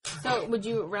So, would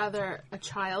you rather a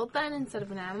child then instead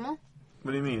of an animal?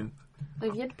 What do you mean? Like,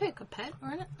 if you had to pick a pet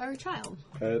or a child.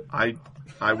 Pet. I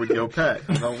would go pet.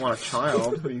 I don't want a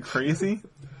child. Are you crazy?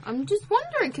 I'm just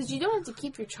wondering, because you don't have to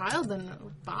keep your child in a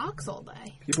box all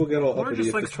day. People get all Or uppity just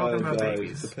if the likes talking child about dies.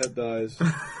 babies. The pet dies.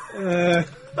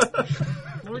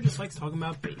 Or just likes talking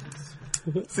about babies.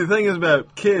 See, the thing is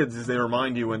about kids is they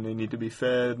remind you when they need to be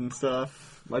fed and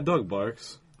stuff. My dog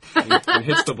barks and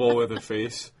hits the bowl with her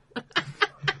face.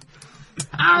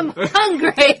 I'm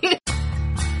hungry!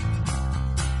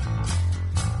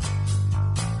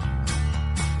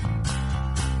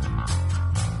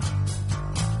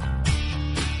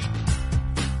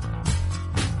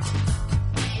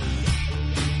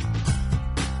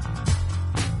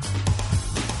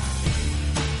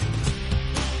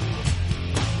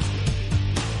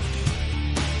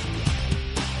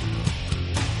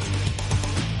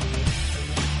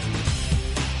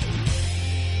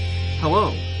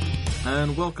 Hello,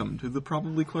 and welcome to the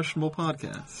Probably Questionable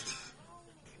Podcast.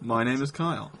 My name is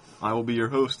Kyle. I will be your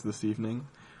host this evening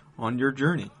on your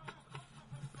journey.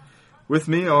 With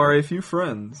me are a few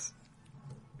friends.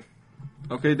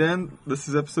 Okay, Dan, this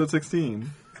is episode 16.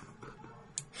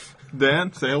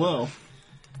 Dan, say hello.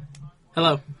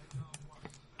 Hello.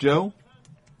 Joe?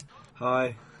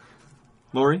 Hi.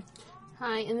 Lori?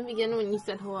 Hi, in the beginning when you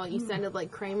said hello, you sounded like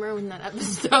Kramer in that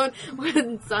episode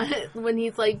when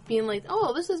he's like being like,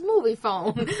 oh, this is movie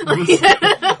phone.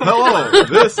 Hello,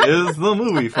 this is the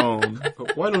movie phone.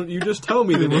 Why don't you just tell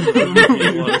me the name of the movie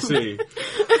you want to see?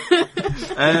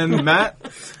 And Matt?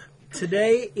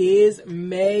 Today is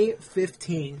May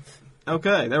 15th.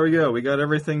 Okay, there we go. We got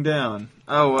everything down.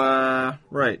 Oh,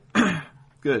 right.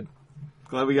 Good.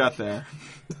 Glad we got there.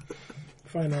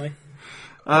 Finally.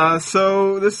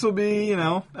 So this will be,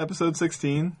 episode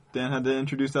 16. Dan had to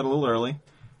introduce that a little early.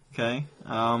 Okay.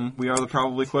 We are the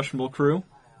Probably Questionable crew.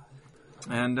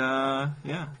 And,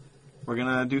 yeah. We're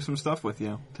gonna do some stuff with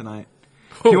you tonight.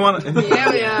 If you want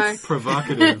Yeah, we are.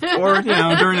 Provocative. or,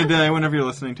 during the day, whenever you're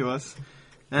listening to us.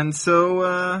 And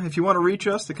so, if you want to reach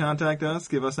us, to contact us,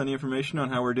 give us any information on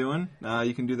how we're doing,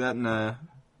 you can do that in a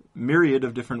myriad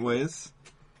of different ways.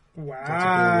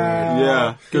 Wow.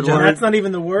 Yeah. Good And word. that's not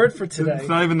even the word for today. It's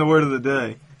not even the word of the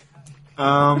day.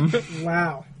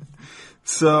 Wow.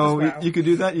 So Wow. you could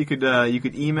do that. You could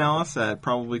email us at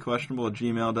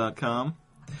probablyquestionable@gmail.com.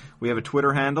 We have a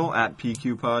Twitter handle at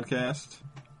PQ Podcast.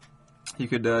 You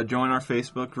could join our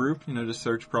Facebook group. Just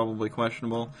search Probably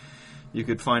Questionable. You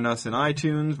could find us in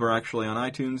iTunes. We're actually on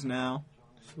iTunes now.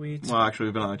 Sweet. Well, actually,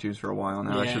 we've been on iTunes for a while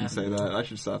now. I Yeah. shouldn't say that. I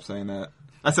should stop saying that.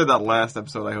 I said that last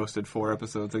episode I hosted 4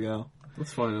 episodes ago.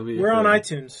 That's fine. It'll be We're on okay.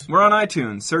 iTunes. We're on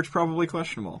iTunes. Search Probably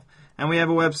Questionable. And we have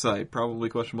a website,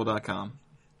 probablyquestionable.com.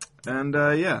 And,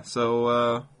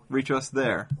 so reach us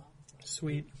there.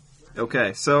 Sweet.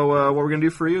 Okay, so what we're going to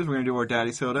do for you is we're going to do our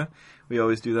Daddy Soda. We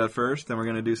always do that first. Then we're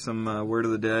going to do some word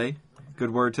of the day.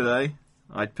 Good word today.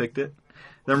 I picked it.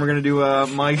 Then we're going to do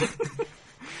my...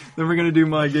 Then we're going to do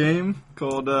my game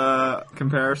called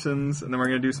Comparisons. And then we're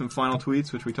going to do some final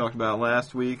tweets, which we talked about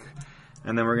last week.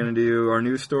 And then we're going to do our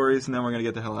news stories. And then we're going to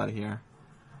get the hell out of here.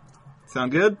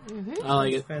 Sound good? I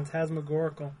like it.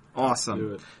 Phantasmagorical. Awesome.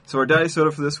 Do it. So our Daddy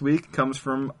Soda for this week comes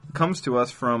to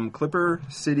us from Clipper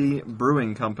City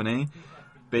Brewing Company,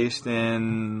 based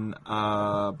in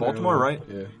Baltimore, right?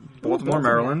 Yeah. Baltimore,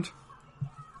 Maryland.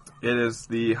 It is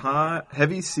the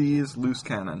Heavy Seas Loose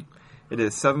Cannon. It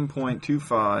is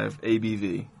 7.25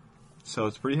 ABV, so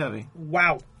it's pretty heavy.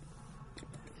 Wow.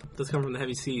 It does come from the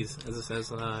heavy seas, as it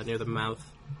says near the mouth.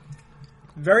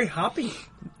 Very hoppy.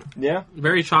 Yeah.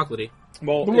 Very chocolatey.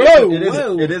 Well, Whoa, it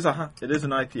is whoa.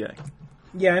 an IPA.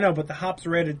 Yeah, I know, but the hops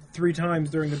rated 3 times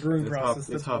during the brewing process.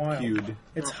 It's That's wild. hop-cued.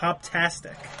 It's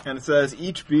hop-tastic. And it says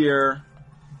each beer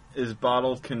is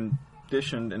bottled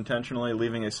conditioned intentionally,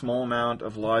 leaving a small amount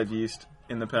of live yeast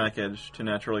in the package to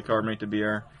naturally carbonate the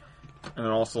beer. And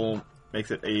it also makes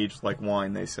it aged like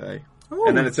wine, they say. Ooh.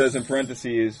 And then it says in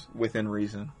parentheses, within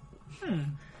reason.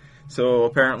 So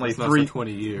apparently It's not 3 for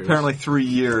 20 years. Apparently 3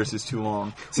 years is too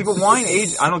long. See, but wine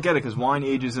age, I don't get it, because wine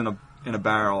ages in a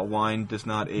barrel. Wine does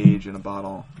not age in a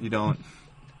bottle. You don't.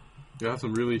 You have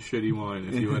some really shitty wine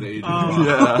if you had aged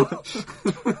Yeah.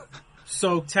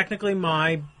 So technically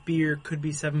my beer could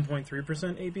be 7.3%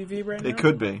 ABV right now? It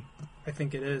could be. I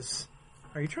think it is.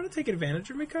 Are you trying to take advantage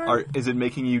of me, Kyle? Is it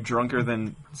making you drunker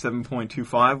than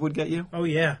 7.25 would get you? Oh,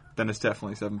 yeah. Then it's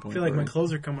definitely 7.3. I feel like my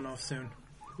clothes are coming off soon.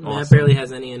 Matt Awesome. barely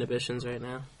has any inhibitions right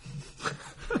now.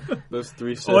 Those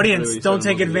 3 sets Audience, really don't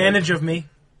set take him on the advantage of me.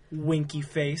 Winky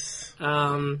face.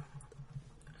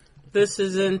 This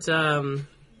isn't the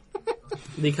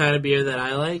kind of beer that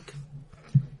I like.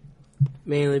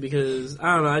 mainly because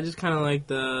I don't know. I just kind of like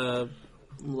the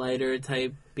lighter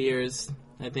type beers.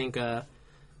 I think our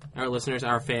listeners,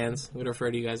 our fans, would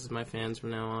refer to you guys as my fans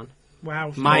from now on.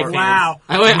 Wow. My fans. Wow.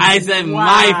 I said Wow.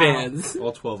 my fans.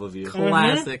 All 12 of you.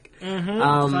 Classic.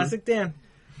 Classic Dan.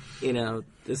 You know,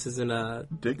 this isn't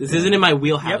Dick this Dan. isn't in my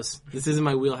wheelhouse. This isn't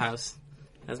my wheelhouse,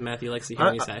 as Matthew likes to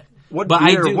hear me say. What But I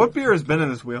beer? do- What beer has been in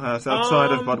this wheelhouse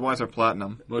outside of Budweiser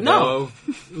Platinum? Modelo.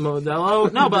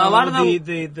 Modelo. No, but a lot of them.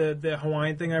 the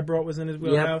Hawaiian thing I brought was in his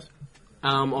wheelhouse.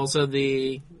 Also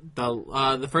the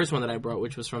first one that I brought,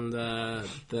 which was from the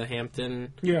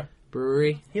Hampton Yeah.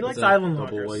 Brewery. He likes Was a island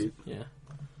Double lagers. white.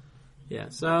 Yeah.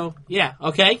 So yeah.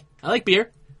 Okay. I like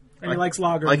beer. And he likes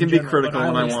lagers. I can in be general, critical but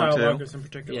when I island want style to. lagers in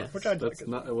particular, Yes. which I'd like. That's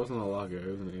not. It wasn't a lager. It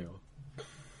was an ale.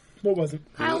 What was it?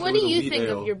 Kyle, It what was do a you wheat think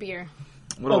ale. of your beer?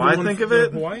 What do Oh, the I one think of from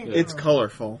it? Hawaii? It's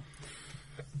colorful.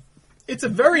 It's a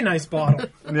very nice bottle,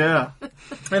 Yeah.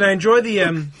 and I enjoy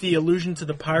the allusion to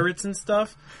the pirates and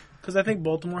stuff because I think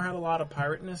Baltimore had a lot of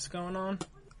pirateness going on.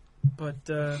 But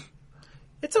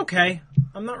it's okay.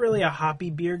 I'm not really a hoppy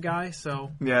beer guy,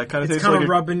 so Yeah, it kind of it's tastes kind like of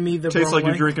rubbing me the tastes wrong like way.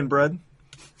 you're drinking bread.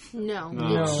 No,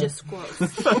 No. it's just gross.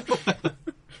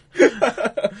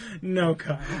 No,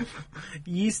 Kyle.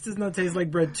 Yeast does not taste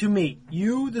like bread to me.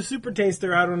 You, the super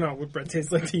taster, I don't know what bread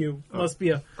tastes like to you. Must be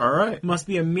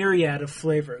a myriad of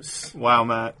flavors. Wow,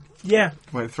 Matt. Yeah,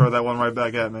 Wait, throw that one right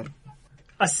back at me.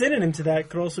 a synonym to that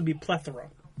could also be plethora.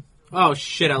 Oh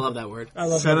shit! I love that word. I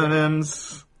love that.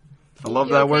 Synonyms. I love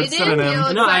You that okay, word, Dan? synonym.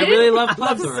 You No, I excited? really love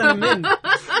plethora. Cinnamon.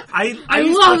 I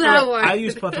use love plethora, that word. I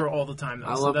use plethora all the time. Though,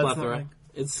 I so love that's not plethora. like-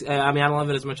 It's. I mean, I don't love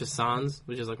it as much as sans,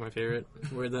 which is like my favorite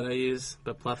word that I use.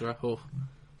 But plethora. Oh,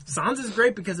 Sans is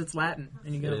great because it's Latin,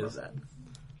 and you gotta It love is. that.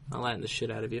 I'll Latin the shit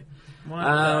out of you. What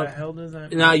Uh, the hell does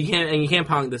that? No, you can't. And you can't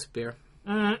pong this beer.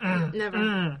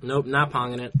 Never. Nope, not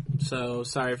ponging it. So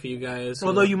sorry for you guys.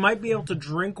 Although you might be able to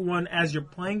drink one as you're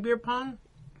playing beer pong,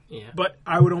 Yeah. but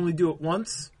I would only do it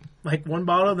once, like one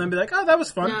bottle, then be like, "Oh, that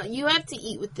was fun." No, you have to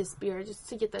eat with this beer just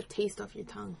to get that taste off your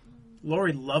tongue.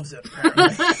 Lori loves it. Apparently.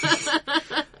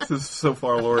 This is so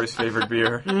far Lori's favorite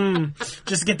beer.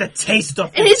 Just to get the taste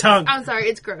off your tongue. I'm sorry,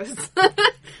 it's gross.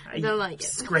 I don't like it.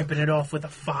 Scraping it off with a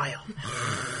file.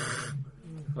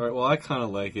 All right. Well, I kind of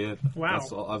like it. Wow.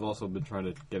 I've also been trying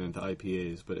to get into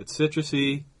IPAs, but it's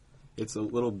citrusy. It's a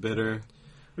little bitter.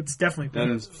 It's definitely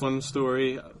better. And fun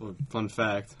story, or fun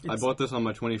fact. I bought this on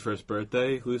my 21st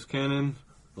birthday, loose cannon,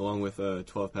 along with a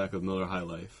 12-pack of Miller High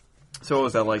Life. So what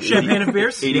was that like? Champagne of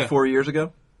beers? 84 years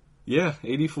ago? Yeah,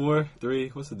 84, 3.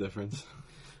 What's the difference?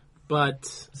 But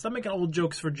Stop making old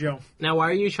jokes for Joe. now, why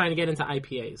are you trying to get into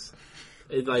IPAs?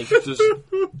 Like, Just is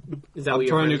that I'm what you're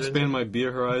trying to into? expand my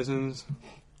beer horizons,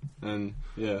 and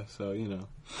yeah, so you know,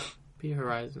 Beer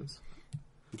Horizons.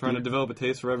 I'm trying to develop a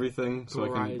taste for everything so I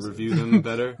can Horizons. review them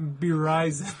better. Beer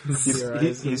Rise.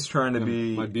 He's trying to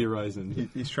be My beer horizon.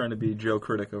 he's trying to be Joe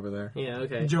Critic over there. Yeah.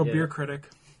 Okay. Joe yeah. Beer Critic.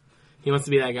 He wants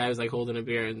to be that guy who's like holding a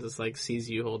beer and just like sees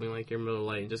you holding like your Miller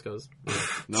Lite and just goes,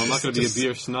 No, I'm not going to be a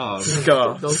beer snob.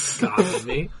 God. "Don't scoff at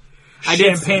me." I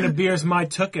did. Champagne of beers, my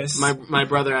tookus. My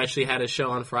brother actually had a show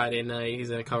on Friday night.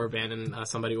 He's in a cover band, and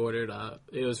somebody ordered.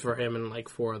 It was for him and like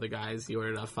 4 other guys. He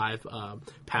ordered 5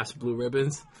 Pabst Blue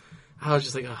Ribbons. I was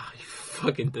just like, "Oh, you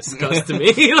fucking disgust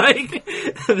me!" Like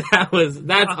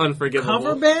that's unforgivable.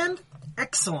 Cover band?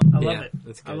 Excellent. I love Yeah, it.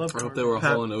 that's I good. love I hope cover they were a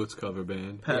Pat- Hall & Oates cover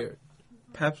band.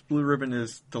 Pabst Blue Ribbon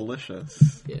is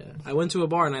delicious. Yeah, I went to a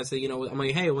bar and I said, I'm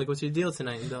like, hey, what's your deal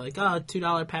tonight? And they're like, oh,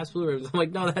 $2 Pabst Blue Ribbons. I'm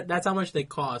like, no, that's how much they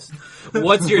cost.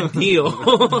 What's your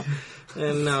deal?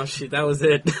 And no, shit, that was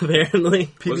it. Apparently,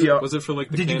 Was it for like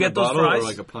the Did you can get of those bottle fries? or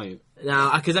like a pint?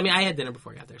 no, because I had dinner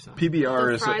before I got there. So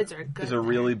PBR The fries are good. is a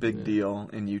really big deal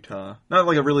in Utah. Not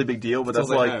like a really big deal, but That's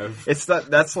that's all they like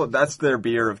have. that's their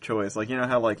beer of choice. Like you know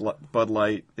how like Bud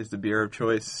Light is the beer of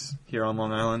choice here on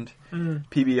Long Island.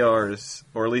 PBRs,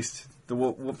 or at least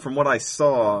from what I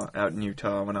saw out in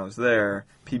Utah when I was there,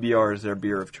 PBR is their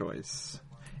beer of choice.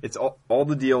 It's all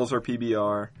the deals are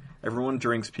PBR. Everyone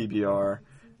drinks PBR,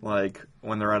 like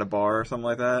when they're at a bar or something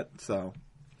like that. So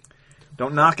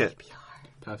don't knock it.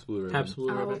 Pabst Blue Ribbon. Pabst Blue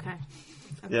Oh, Ribbon. okay.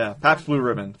 Yeah, Pabst Blue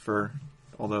Ribbon for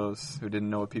all those who didn't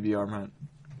know what PBR meant.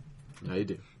 Now you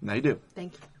do. Now you do.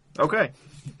 Thank you. Okay.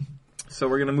 So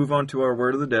we're going to move on to our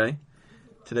word of the day.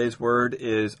 Today's word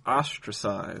is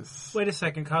ostracize. Wait a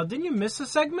second, Kyle. Didn't you miss a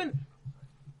segment?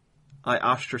 I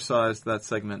ostracized that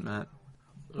segment, Matt.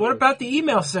 What about the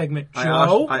email segment, I Joe? I We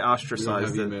don't have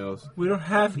ostracized it. emails. We don't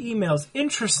have emails.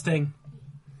 Interesting.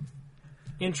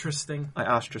 I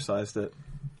ostracized it.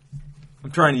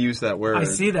 I'm trying to use that word. I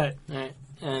see that. All right.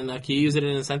 And can you use it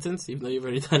in a sentence, even though you've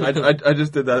already done it? I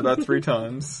just did that about 3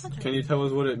 times. Can you tell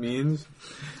us what it means?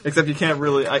 Except you can't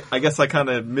really... I guess I kind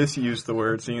of misused the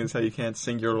word, seeing as how you can't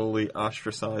singularly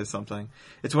ostracize something.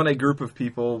 It's when a group of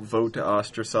people vote to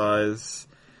ostracize,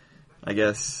 I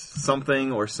guess,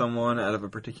 something or someone out of a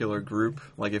particular group.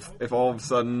 Like if all of a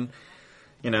sudden...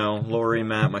 You know, Lori,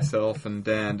 Matt, myself, and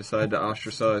Dan decided to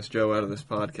ostracize Joe out of this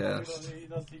podcast.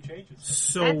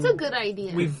 So That's a good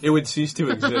idea. It would cease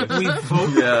to exist. we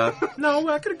vote. Yeah. No,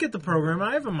 I could get the program.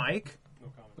 I have a mic.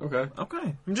 Okay.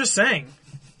 Okay. I'm just saying.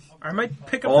 I might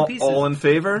pick up the pieces. All in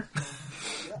favor?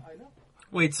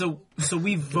 Wait, so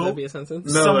we Would that vote be a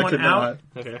sentence? No, someone I could out?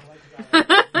 not. Okay.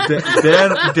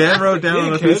 Dan wrote down Yeah, on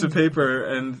you a piece could. of paper,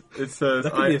 and it says,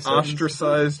 That could I be a sentence.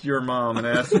 ostracized your mom, and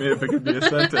asked me if it could be a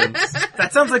sentence.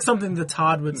 That sounds like something that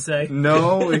Todd would say.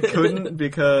 No, it couldn't,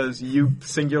 because you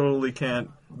singularly can't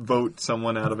vote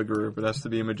someone out of a group. It has to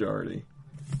be a majority.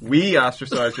 We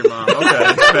ostracized your mom.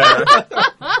 Okay, fair.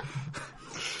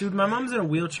 Dude, my mom's in a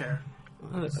wheelchair.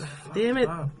 Damn it.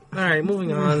 Wow. Alright,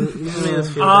 moving on. Way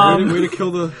to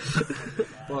kill the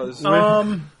buzz.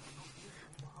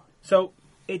 So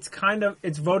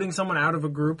it's voting someone out of a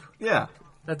group. Yeah.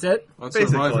 That's it? On basically.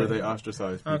 Survivor, they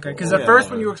ostracize people. Okay, because Oh, at yeah. first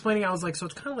when you were explaining, I was like, so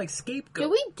it's kind of like scapegoat. Do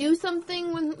we do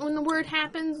something when the word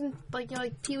happens, like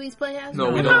Pee-wee's Playhouse? No,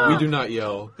 we don't. We do not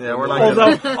yell. Yeah, we're not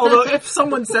gonna... Although if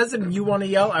someone says it and you want to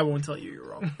yell, I won't tell you you're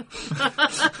wrong.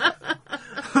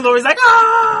 Lori's like,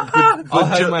 ah! I'll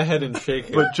hide my head and shake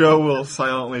it. But Joe will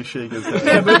silently shake his head.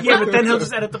 Yeah, but then he'll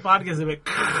just edit the podcast and be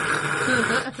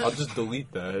like, I'll just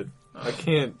delete that. I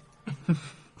can't.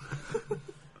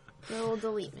 They'll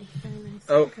delete me. Very nice.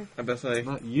 Oh, Okay. I bet I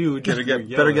Not you. better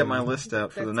Just get my list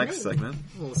out for the That's next me. segment.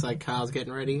 Looks like Kyle's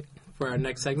getting ready for our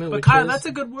next segment. but which Kyle, is... that's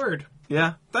a good word.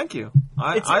 Yeah, thank you.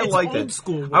 I It's liked old it.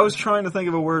 school word. I was trying to think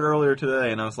of a word earlier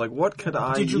today, and I was like, what could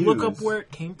I Did you use? look up where it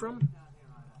came from?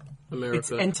 America.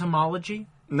 It's entomology.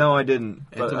 No, I didn't.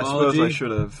 But I suppose Etymology? I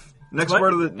should have. Next What?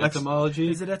 word of the next. Etymology.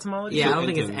 Is it etymology? Yeah, I don't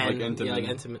think it's Entom, like N. Entomin. Yeah, like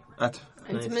intimate. That's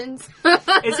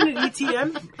Entomins. Isn't it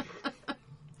ETM?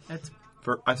 That's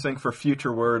I think for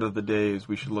future word of the days,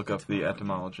 we should look up the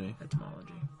etymology.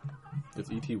 etymology. It's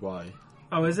ETY.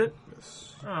 Oh, is it?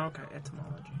 Oh, okay,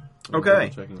 etymology.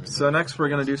 Okay, Checking right so next we're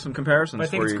going to do some comparisons I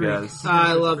think for it's you Greek. guys.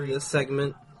 I love this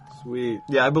segment. now. Sweet.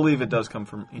 Yeah, I believe it does come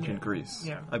from ancient Greece.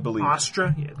 Yeah. I believe.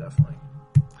 Astra? Yeah, definitely.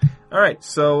 All right,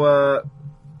 so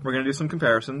we're going to do some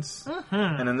comparisons.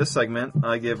 And in this segment,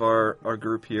 I give our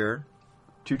group here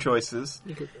 2 choices,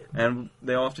 and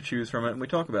they all have to choose from it, and we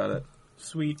talk about it.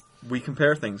 Sweet. We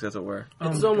compare things, as it were.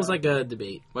 It's my almost God. like a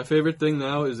debate. My favorite thing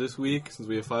now is this week, since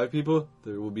we have 5 people,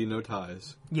 there will be no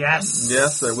ties. Yes.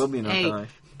 Yes, there will be no Hey. tie.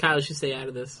 Kyle should stay out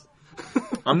of this.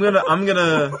 I'm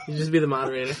gonna You just be the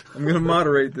moderator.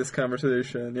 moderate this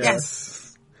conversation. Yes.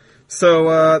 Yes. So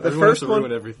the Everyone has first to ruin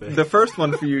one, everything. the first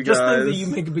one for you Just guys. things that you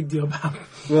make a big deal about.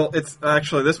 Well, it's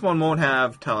actually this one won't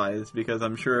have ties because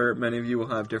I'm sure many of you will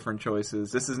have different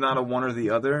choices. This is not a one or the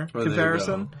other Oh, there you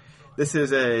comparison. go. This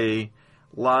is a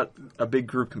big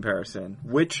group comparison.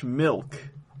 Which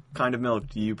kind of milk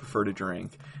do you prefer to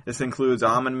drink? This includes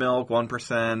almond milk,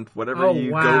 1%, whatever Oh,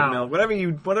 goat wow. milk,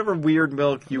 whatever weird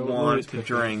milk you Well, want Lori's to picking.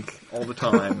 drink all the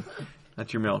time.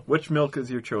 That's your milk. Which milk is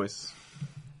your choice?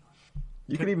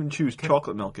 You can even choose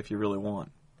chocolate milk if you really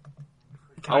want.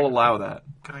 I'll allow that,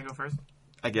 Can I go first?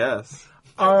 I guess.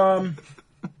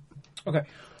 Okay.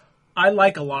 I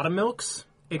like a lot of milks,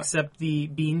 except the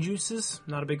bean juices.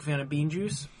 Not a big fan of bean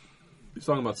juice. He's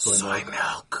talking about soy milk.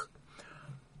 milk.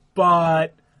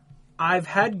 But I've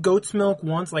had goat's milk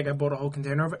once, like I bought a whole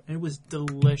container of it, and it was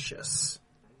delicious.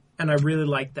 And I really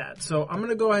like that. So I'm going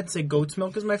to go ahead and say goat's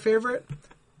milk is my favorite.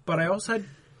 But I also had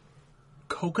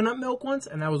coconut milk once,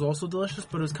 and that was also delicious,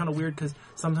 but it was kind of weird because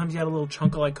sometimes you had a little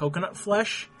chunk of like coconut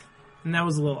flesh, and that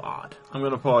was a little odd. I'm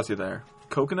going to pause you there.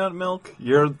 Coconut milk?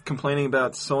 You're complaining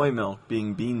about soy milk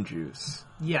being bean juice,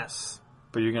 Yes.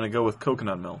 but you're going to go with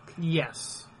coconut milk.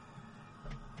 Yes.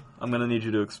 I'm going to need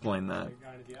you to explain that.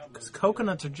 Because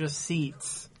coconuts are just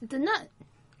seeds. The nut,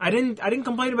 I didn't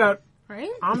complain about right?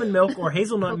 almond milk or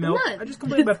hazelnut milk. Coconut. I just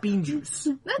complained about bean juice.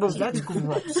 That's That's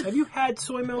gross. Have you had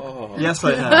soy milk? Oh. Yes,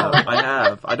 I have. I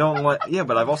have. I don't like... Yeah,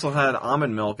 but I've also had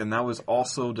almond milk, and that was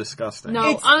also disgusting. No,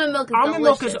 It's- almond milk is Almond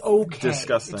milk delicious. is okay.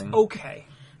 Disgusting. It's okay.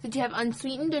 Did you have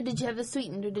unsweetened, or did you have the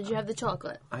sweetened, or did you have the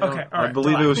chocolate? I don't- Okay, all I right,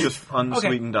 believe it was relax. just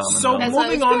unsweetened almond So milk. That's why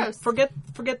moving it was on, gross.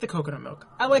 forget the coconut milk.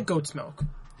 I like goat's milk.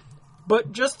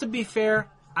 But just to be fair,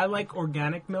 I like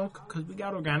organic milk because we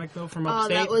got organic milk from Oh,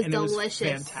 upstate, that was and it was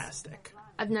delicious. fantastic.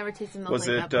 I've never tasted milk Was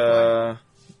like it, that before.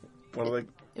 what are they...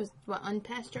 It was, what,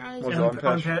 unpasteurized? Was And it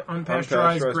unpasteurized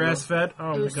unpasteurized, milk? grass fed.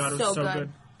 Oh It my was god, it so was so good. good.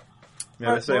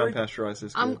 Yeah, they say Lori? unpasteurized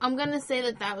is good. I'm gonna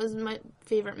say that was my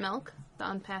favorite milk, the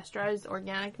unpasteurized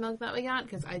organic milk that we got,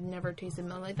 because I'd never tasted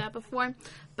milk like that before.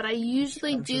 But I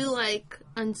usually do like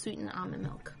unsweetened almond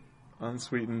milk.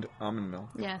 Unsweetened almond milk.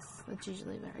 Yes, that's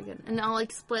usually very good. And I'll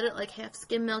like split it like half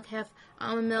skim milk, half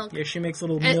almond milk. Yeah, she makes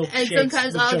little And, milk and shakes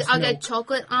sometimes with just I'll milk. get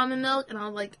chocolate almond milk, and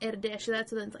I'll like add a dash of that,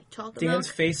 so then it's like chocolate Dan's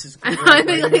milk. face is great I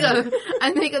make right like now.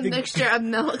 I make a mixture of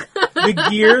milk. The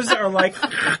gears are like...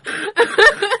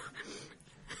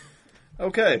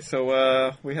 Okay,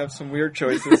 so we have some weird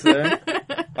choices there.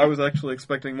 I was actually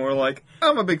expecting more like,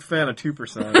 I'm a big fan of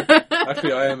 2%.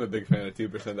 Actually, I am a big fan of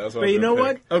 2%. That's what I But was you know gonna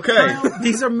what? pick. Okay. Kyle,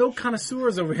 these are milk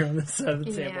connoisseurs over here on this side of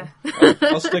the table. Yeah.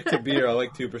 I'll stick to beer. I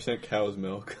like 2% cow's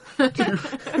milk.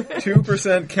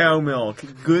 2% cow milk.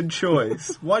 Good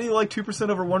choice. Why do you like 2%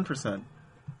 over 1%?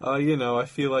 I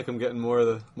feel like I'm getting more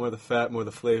of the fat, more of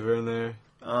the flavor in there.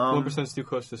 1% is too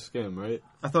close to skim, right?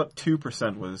 I thought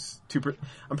 2% was 2%.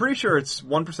 I'm pretty sure it's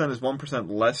 1% is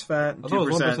 1% less fat. And I thought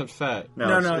it was 2% 1% fat.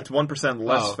 No, No. it's 1%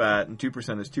 less Oh. fat, and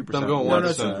 2% is 2%. I'm going No,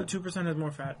 less no, 1%. 2% has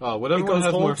more fat. Oh, whatever It one goes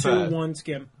has whole more 2, fat. 1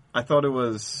 skim. I thought it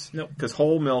was Nope. because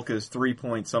whole milk is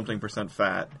 3-point-something%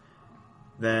 fat.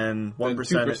 Then 1%.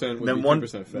 2% would then be 1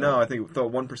 2% fat. No, I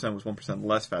thought 1% was 1%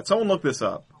 less fat. Someone look this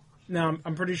up. No,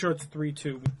 I'm pretty sure it's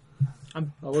 3-2.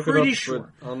 I'm I'll look it pretty up, sure.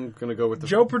 but I'm gonna go with the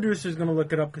Joe producer's going to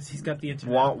look it up because he's got the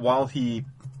internet. While he's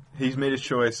made his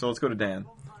choice, so let's go to Dan.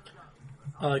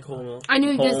 I like whole milk. I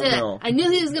knew he was Whole gonna say that. milk. I knew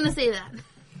he was gonna say that.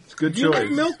 It's a good Do you choice.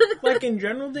 like milk, like in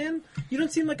general, Dan? You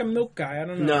don't seem like a milk guy. I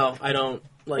don't know. No, I don't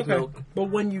like Okay. milk. But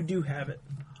when you do have it.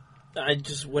 I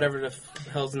just whatever the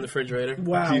hell's in the refrigerator.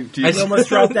 Wow. Do you- I almost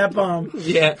dropped that bomb.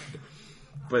 Yeah.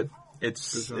 But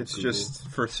it's Good job, just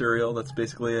for cereal. That's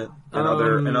basically it. And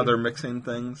Um, other mixing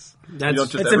things. That's You don't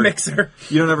just It's a mixer.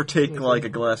 You don't ever take like a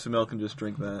glass of milk and just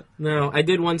drink that. no. I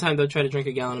did one time though. Try to drink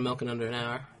a gallon of milk in under an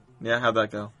hour. Yeah, how'd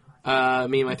that go?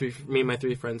 Me and my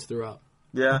three friends threw up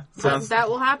Yeah, sounds That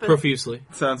will happen. profusely.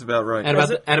 sounds about right.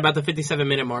 At about the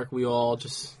 57-minute mark, we all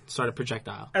just started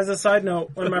projectile. As a side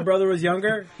note, when my brother was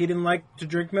younger, he didn't like to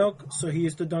drink milk, so he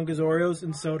used to dunk his Oreos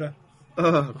in soda.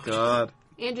 Oh God.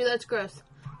 Andrew, that's gross.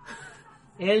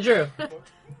 Andrew,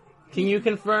 can you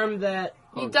confirm that?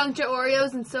 You dunked your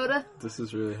Oreos in soda? This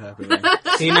is really happening.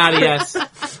 He nodded yes. All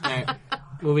right,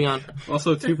 moving on.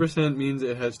 Also, 2% means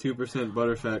it has 2%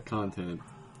 butterfat content.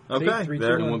 Okay, three,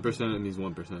 there. two, And one. 1% it means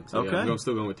 1%. So Okay. I'm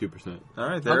still going with 2%. All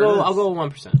right, there. I'll go with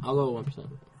 1%. I'll go with 1%.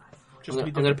 Just I'm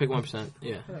to be gonna different. pick 1%.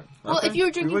 Yeah, Well, Okay. if you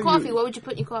were drinking What coffee, you- what would you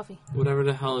put in your coffee? whatever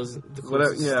the hell is the Whatever-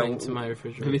 closest yeah, thing to my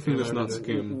refrigerator. Anything that's not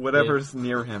skim. Whatever's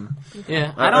near him.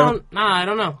 Yeah, I I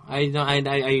don't know.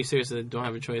 I seriously don't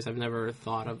have a choice. I've never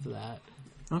thought of that.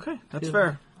 Okay, that's Yeah.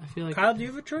 fair. I feel like Kyle, do you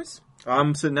have a choice?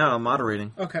 I'm sitting down. I'm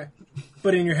moderating. Okay.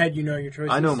 But in your head, you know your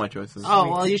choices. I know my choices. oh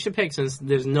well, you should pick since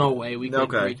there's no way we can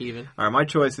Okay. break even. All right, my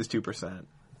choice is 2%.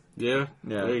 Yeah?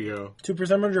 Yeah. There you go.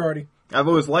 2% majority. I've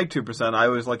always liked 2%. I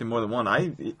always liked it more than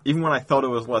 1. Even when I thought it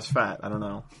was less fat. I don't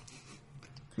know.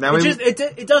 Now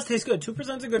It does taste good.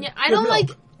 2% is a good. Yeah, I good don't milk.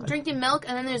 like drinking milk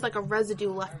and then there's like a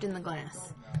residue left in the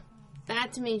glass.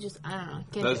 That to me just, I don't know.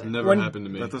 Can't That's do it. never When- happened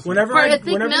to me. that doesn't- Whenever For I, a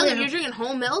thick whenever milk, we if you're have, drinking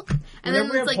whole milk, and whenever then we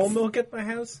it's have like whole milk at my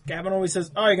house, Gavin always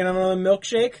says, "Oh, you're gonna have another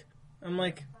milkshake?" I'm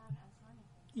like,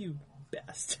 "You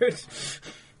bastard!"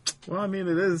 Well, I mean,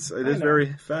 it is know.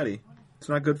 very fatty. It's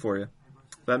not good for you.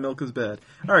 That milk is bad.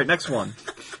 All right, next one.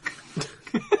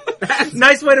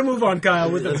 Nice way to move on,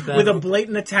 Kyle, with That's a, bad. with a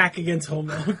blatant attack against whole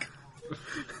milk.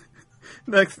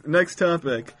 Next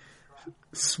topic.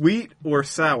 Sweet or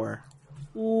sour?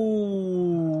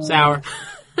 Ooh, Sour,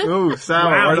 Ooh,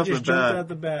 sour wow! right He off the just jumped bat. out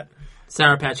the bat.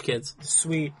 Sour Patch Kids.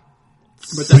 Sweet, But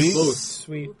Sweet? that's close.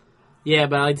 sweet. Yeah,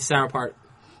 but I like the sour part.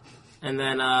 And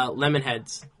then lemon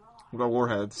heads. What about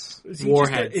warheads? Is he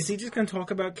Warheads. Is he just gonna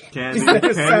talk about Candies, that are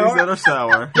candies sour? that are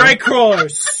sour. Night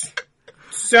crawlers,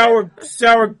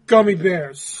 sour gummy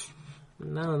bears,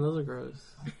 No, those are gross.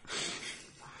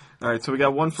 All right, so we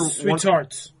got one for sweet one.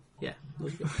 tarts. Yeah,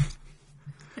 those are good.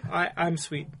 I'm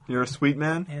sweet, You're a sweet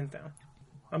man. hands down.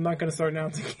 I'm not gonna start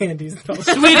announcing candies though.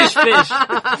 Swedish fish.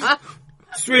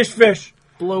 Swedish fish,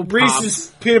 Blow pop.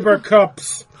 Reese's peanut butter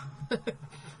cups,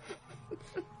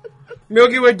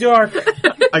 Milky Way dark.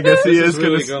 I guess he This is has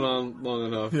really gonna. gone on long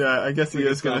enough. Yeah, I guess he We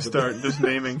can is gonna stop it. start just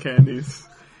naming candies.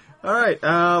 All right,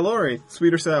 Lori,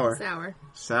 sweet or sour? sour.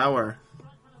 Sour.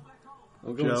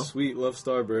 I'm going Joe? sweet, love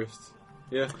Starburst.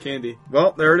 Yeah, candy.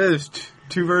 Well, there it is.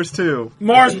 2 versus 2.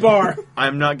 Mars bar.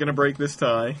 I'm not gonna break this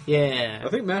tie. Yeah. I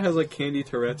think Matt has like candy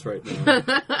Tourette's right now.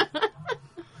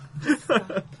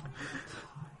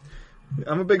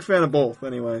 I'm a big fan of both,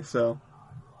 anyway. So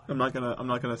I'm not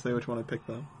gonna say which one I picked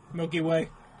though. Milky Way.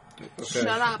 Okay. Shut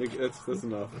up. That's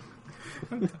enough.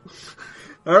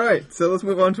 All right, so let's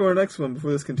move on to our next one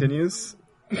before this continues.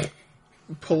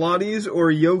 Pilates or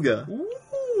yoga?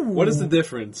 What is the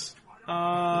difference?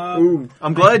 Ooh,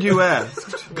 I'm glad you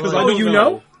asked. Because Oh, you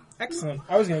know? Excellent.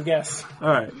 I was going to guess. All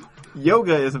right.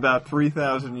 Yoga is about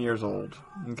 3,000 years old,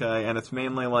 okay? And it's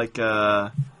mainly like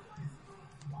a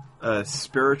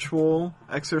spiritual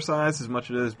exercise as much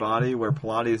as it is body, where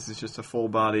Pilates is just a full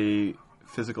body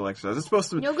physical exercise. It's supposed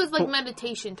to be... Yoga's like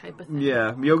meditation type of thing.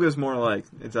 Yeah, yoga is more like,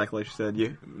 exactly like you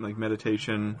said, like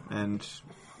meditation and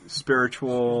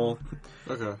spiritual.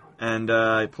 Okay. And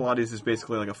Pilates is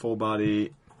basically like a full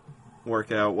body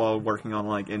workout while working on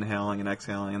like inhaling and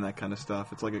exhaling and that kind of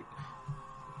stuff. It's like a...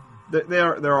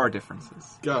 There are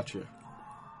differences. Gotcha.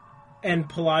 And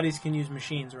Pilates can use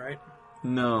machines, right?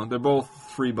 No, they're both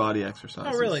free body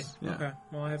exercises. Oh, really? Yeah. Okay.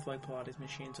 Well, I have like Pilates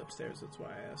machines upstairs. That's why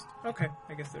I asked. Okay.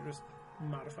 I guess they're just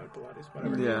modified Pilates.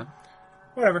 Whatever. Yeah.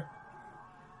 Whatever.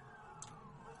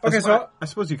 Okay, so I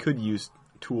suppose you could use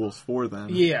tools for them.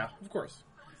 yeah, of course.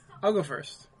 I'll go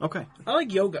first. Okay. I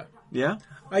like yoga. Yeah?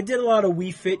 I did a lot of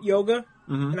Wii Fit yoga,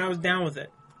 Mhm. and I was down with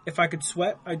it. If I could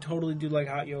sweat, I'd totally do like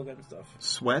hot yoga and stuff.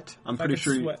 Sweat? I'm If I pretty could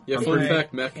sure you... sweat. Yeah, I'm fun pretty-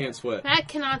 fact, Matt can't sweat. Matt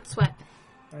cannot sweat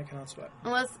I cannot sweat.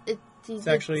 unless It's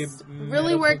actually a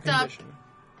really medical worked condition. up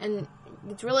and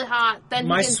it's really hot. Then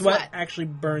My he can sweat sweat. actually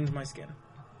burns my skin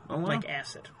Oh, wow. like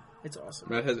acid. It's awesome.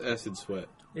 Matt has acid sweat.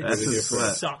 It Acid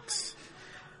sweat. sucks.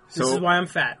 So- This is why I'm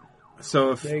fat.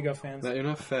 So if... There you go, fans. Matt, you're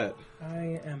not fat.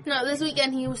 I am. No, this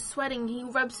weekend he was sweating. He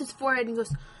rubs his forehead and he goes,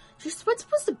 "Is your sweat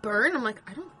supposed to burn?" I'm like,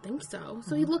 "I don't think so."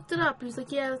 So he looked it up. And he's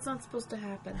like, "Yeah, that's not supposed to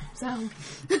happen." So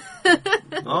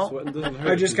Oh, Sweating doesn't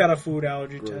hurt. I just got a food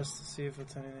allergy test to see if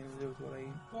it's anything to do with what I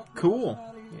eat. cool.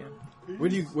 Yeah.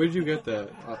 Where'd you get that?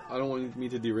 I don't want me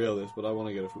to derail this, but I want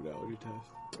to get a food allergy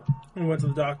test. I went to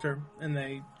the doctor and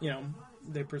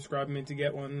they prescribed me to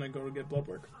get one and I go to get blood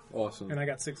work. Awesome. And I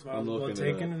got 6 vials I'm of blood looking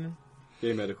taken. at And,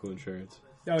 Gay medical insurance.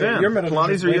 oh, yeah, Damn, your medical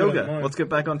Pilates insurance or way better yoga? than mine. Let's get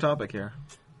back on topic here.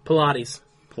 Pilates.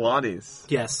 Pilates.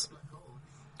 Yes.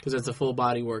 Because it's a full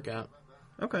body workout.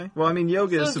 Okay. Well, I mean,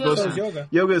 yoga is So supposed So is to... yoga.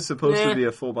 Yoga is supposed Yeah. to be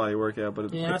a full body workout,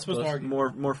 but Yeah, Not supposed to argue.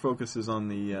 more focuses on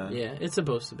the... Yeah, it's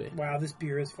supposed to be. Wow, this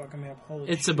beer is fucking me up. Holy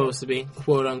It's shit. supposed to be,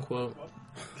 quote unquote.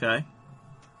 Okay.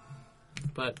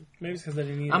 But Maybe it's because I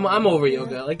didn't eat I'm it. over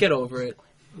yoga. Like, get over it.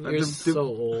 You're do- so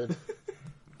old.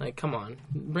 Like, come on,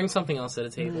 bring something else to the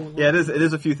table. Yeah, it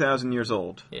is a few thousand years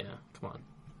old. Yeah, come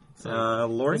on.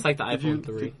 Lori? It's like the Did you- iPhone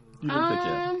 3. You didn't pick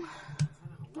yet.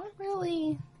 not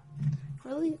really.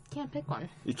 Really can't pick one.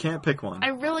 You can't pick one. I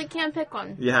really can't pick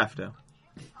one. You have to.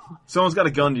 Someone's got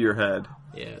a gun to your head,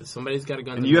 Yeah, somebody's got a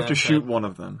gun. and to you have to Matt's shoot head, one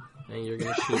of them. and you're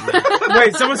gonna shoot me.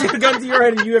 Wait, someone's got a gun to your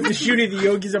head and you have to shoot at the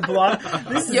yogis and Pilates?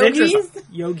 This is Yogis? interesting.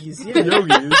 Yogis, yeah.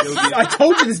 Yogis. I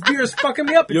told you this beer is fucking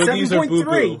me up. It's Yogis are 7.3.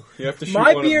 boo-boo. You have to shoot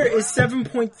My one beer of them. is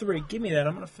 7.3. Give me that.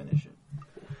 I'm going to finish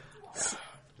it.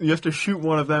 You have to shoot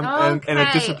one of them, and it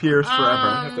Okay, disappears forever.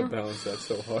 I have to balance that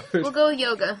so hard. We'll go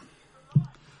yoga.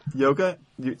 Yoga?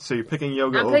 So you're picking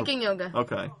yoga I'm over... picking yoga.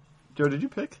 Okay. Joe, did you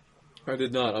pick? I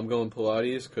did not. I'm going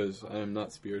Pilates because I am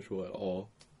not spiritual at all.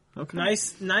 Okay.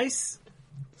 Nice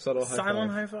Subtle high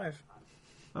silent five. high five.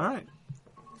 All right.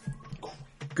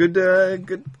 Good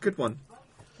one.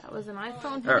 That was an iPhone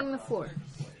Alright. hitting the floor.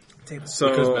 Table. So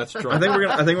Because Matt's drunk. I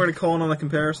think we're gonna call in on the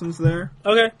comparisons there.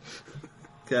 Okay.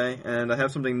 Okay, and I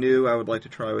have something new I would like to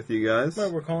try with you guys.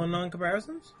 Wait, we're calling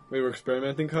non-comparisons? Wait, we're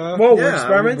experimenting, Kyle? Whoa, we're Yeah,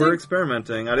 experimenting? We're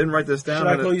experimenting. I didn't write this down. Should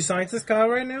I but call you Scientist Kyle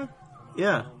right now?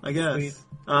 Yeah, I guess.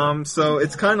 Sweet. So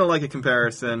it's kind of like a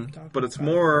comparison, but it's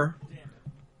more.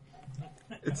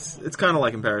 It's kind of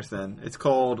like comparison. It's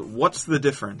called "What's the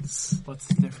Difference?" What's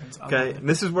the difference? Okay, and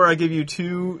this is where I give you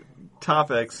two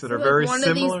topics that are Like very one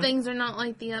similar. of these things are not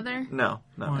like the other. No.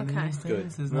 Okay.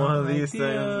 Good. One of these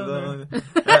things.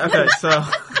 Okay, so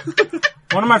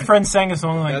One of my friends sang a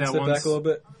song like Matt, that sit once. back a little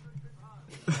bit.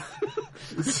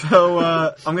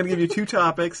 I'm going to give you two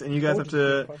topics, and you guys have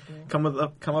to come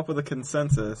up with a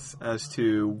consensus as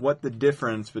to what the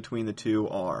difference between the two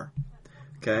are.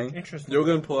 Okay? Interesting.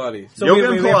 Yoga and Pilates. So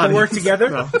Yoga we and have to work Pilates. together?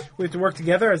 No. We have to work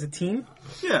together as a team?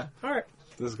 Yeah. All right.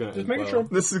 This is gonna Just end making well. sure.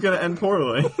 This is going to end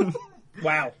poorly.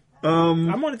 Wow. I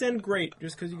want it to end great,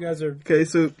 just because you guys are... Okay,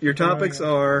 so your topics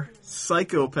are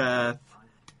psychopath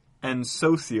and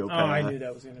sociopath. Oh, I knew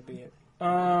that was going to be it. Okay.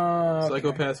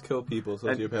 Psychopaths kill people,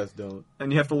 sociopaths don't.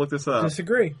 And you have to look this up.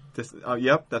 Disagree.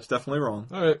 Yep, that's definitely wrong.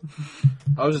 Alright.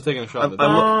 I was just taking a shot at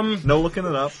I that. no looking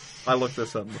it up. I looked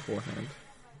this up beforehand.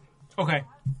 Okay.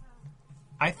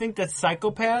 I think that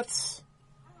psychopaths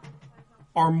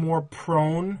are more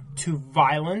prone to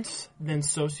violence than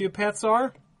sociopaths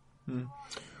are.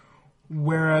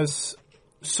 Whereas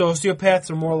sociopaths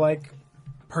are more like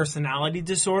personality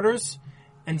disorders,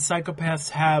 and psychopaths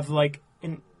have like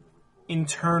an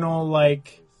internal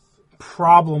like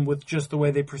problem with just the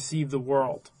way they perceive the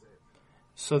world.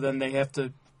 So then they have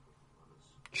to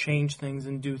change things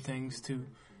and do things to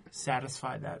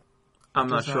satisfy that. I'm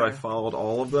not sure I followed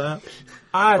all of that.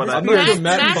 But I'm not sure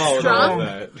Matt That's followed all strong. of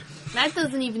that. Matt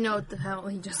doesn't even know what the hell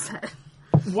he just said.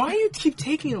 why do you keep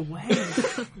taking it away?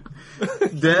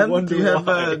 Dan, do you have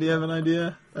an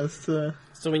idea as to?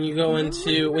 So when you go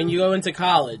into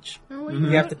college, you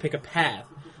have to pick a path.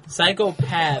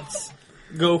 Psychopaths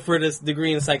go for this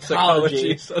degree in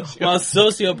psychology, while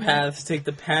sociopaths take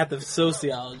the path of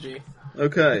sociology.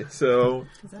 Okay, so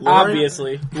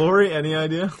Obviously. Lori, any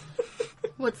idea?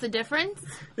 What's the difference?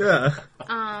 Yeah,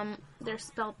 They're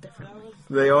spelled differently.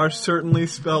 they are certainly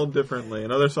spelled differently.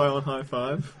 Another silent high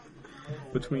five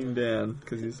between Dan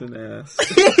because he's an ass.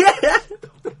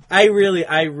 I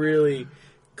really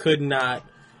could not.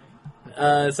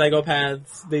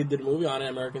 Psychopaths, they did a movie on it,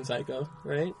 American Psycho,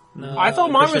 right? I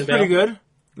thought mine was Christian pretty Bale. good.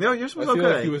 No, yours was I feel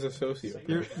okay. like he was a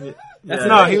sociopath.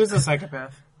 No, he was a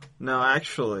psychopath. No,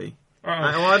 actually. Oh,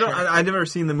 I've never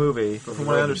seen the movie, but from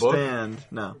what I read the book? understand,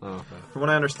 no. Oh, okay. From what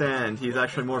I understand, he's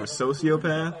actually more of a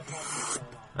sociopath.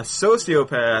 A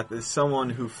sociopath is someone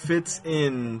who fits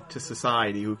into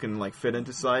society, who can like fit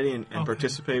into society and Okay.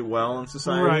 participate well in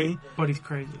society. right, but he's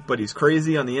crazy. But he's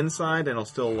crazy on the inside, and he'll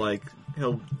still like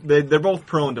they're both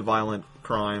prone to violent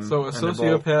crime. So a and they're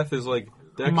both- sociopath is like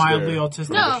Dexter. Mildly autistic.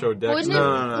 No, show Dexter. wouldn't,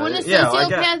 No. wouldn't a Yeah, like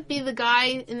sociopath be the guy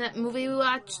in that movie we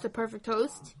watched, The Perfect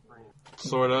Host?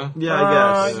 Sorta. Yeah,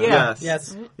 I guess. yeah. Yes.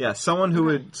 Yes. Yeah, someone who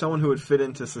would fit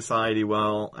into society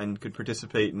well and could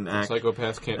participate and act.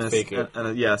 Psychopaths can't and a- fake it.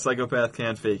 and a psychopath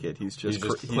can't fake it. He's just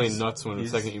He's just plain nuts when the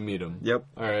he's- second you meet him. Yep.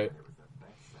 Alright.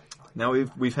 Now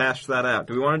we've hashed that out.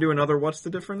 Do we want to do another What's the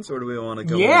Difference, or do we want to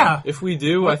go? Yeah. If we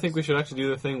do, I think we should actually do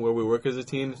the thing where we work as a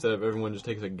team instead of everyone just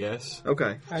takes a guess. on?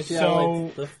 Okay. Actually, So- I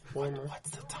like the former. What's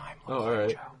the time? Oh,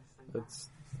 alright. That's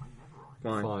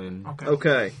Fine. fine.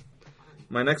 Okay.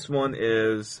 My next one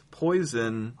is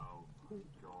poison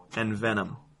and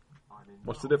venom.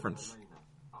 What's the difference?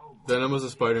 Venom was a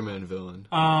Spider-Man villain.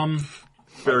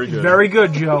 Very good. Very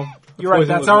good, Joe. You're right. Poison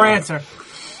That's was our not. answer.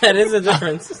 That is a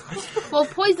difference. Well,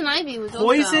 poison ivy was also...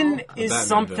 Poison is Batman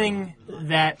something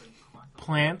that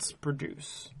plants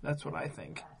produce. That's what I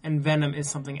think. And venom is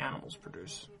something animals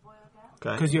produce.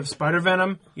 Okay. Because you have spider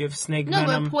venom, you have snake No,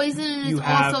 venom. but poison is you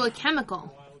have- also a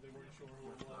chemical.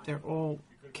 They're all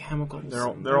chemicals.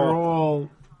 They're all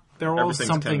Everything's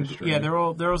something. chemistry. Yeah, they're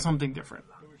all something different.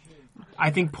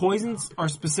 I think poisons are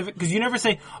specific because you never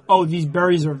say, "Oh, these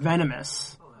berries are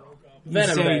venomous."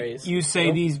 Venom berries. You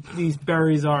say these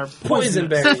berries are Poison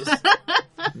poisonous. berries.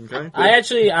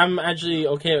 Okay. I'm actually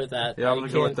okay with that. Yeah, I'm I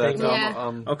gonna go with can't that.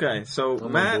 think- Yeah. Okay. So I'm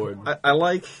on Matt, board. I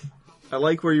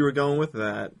like where you were going with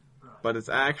that, but it's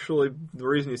actually the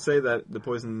reason you say that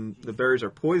the berries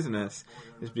are poisonous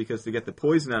is because to get the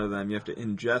poison out of them, you have to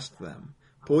ingest them.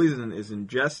 Poison is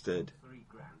ingested,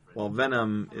 while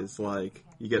venom is like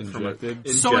you get Injected?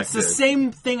 from a, So it's the injected.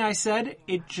 same thing I said.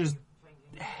 It just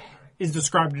is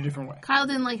described a different way. Kyle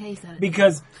didn't like how you said it.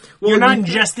 Because you're not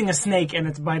ingesting a snake and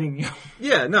it's biting you.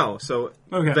 Yeah, no. So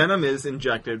Okay. venom is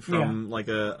injected from like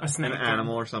A an snake,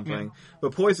 animal or something.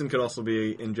 But poison could also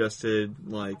be ingested.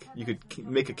 Like you could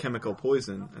make a chemical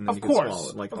poison and then Of you could course, swallow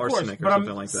it, like of arsenic course. or something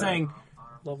I'm like that. saying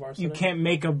Love you arsenic. can't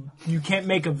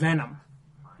make a venom.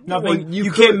 Well, Nothing. you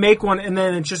You could- can't make one and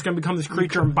then it's just going to become this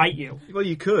creature and bite you. Well,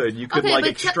 you could Okay, like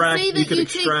but extract. say that You could you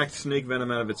take- extract snake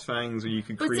venom out of its fangs, or you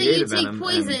could But say create you a venom. take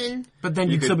poison, But then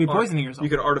You you'd could still be ar- poisoning yourself.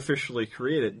 You could artificially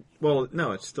create it. Well,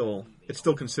 no, it's still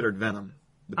considered venom.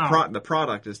 The Oh. the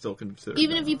product is still considered.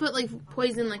 even venom. if you put like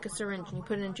poison, like a syringe, and you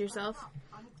put it into yourself,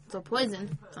 it's a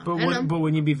poison. It's not but venom.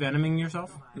 wouldn't you be venoming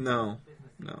yourself? No,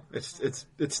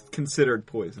 it's considered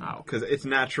poison Oh. because its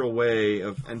natural way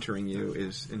of entering you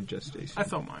is ingestation. I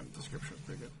thought my description was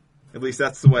pretty good. At least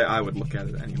that's the way I would look at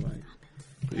it anyway.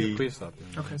 Please stop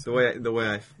doing that. Okay. The way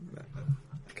I.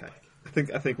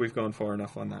 Okay, I think we've gone far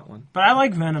enough on that one. But I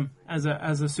like Venom as a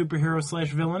superhero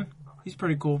 / villain. He's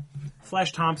pretty cool.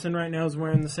 Flash Thompson right now is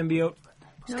wearing the symbiote.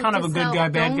 He's kind of a good guy,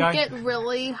 bad guy. Don't get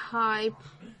really high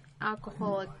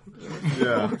alcoholic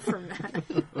Yeah. from that.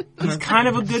 He's kind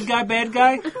of a good guy, bad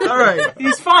guy. All right.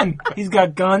 He's fun. He's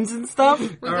got guns and stuff. We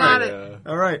got it.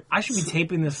 All right. I should be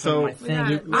taping this So- on my We thing.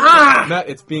 got it. Matt,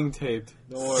 it's being taped.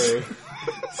 Don't worry.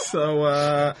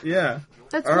 So yeah.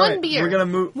 That's All one right. beer. We're gonna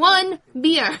move. One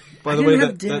beer. By the didn't way, have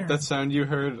that, dinner. that sound you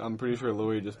heard, I'm pretty sure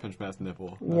Louis just pinched Matt's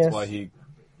nipple. That's why he.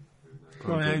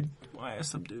 Why I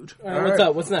subdued. All right, what's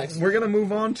up? What's next? We're gonna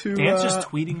move on to. Dan's just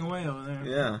tweeting away over there.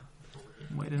 Yeah.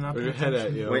 Way to not Where's your head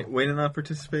at, yo? Way to not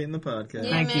participate in the podcast.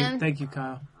 Yeah. man. Thank you,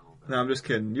 Kyle. No, I'm just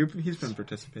kidding. He's been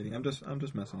participating. I'm just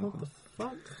messing with him.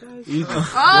 Fuck, guys.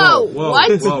 Oh, Whoa,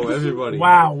 what? Whoa, everybody.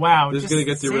 Wow. This is Just gonna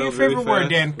get say derailed your really favorite fast. word,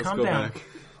 Dan. Let's Calm go down. back.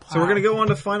 So we're gonna go on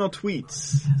to final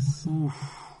tweets.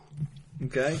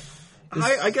 Okay.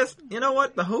 I guess you know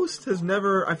what the host has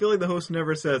never. I feel like the host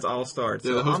never says I'll start.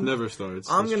 Yeah, So the host I'm, never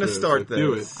starts. I'm That's gonna true. start So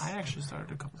do this. it. I actually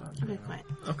started a couple times. Okay, quiet.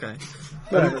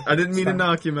 Okay. I didn't mean to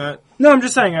knock you, Matt. No, I'm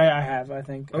just saying I have, I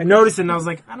think. I noticed it and I was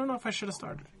like, I don't know if I should have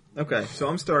started. Okay, so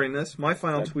I'm starting this. My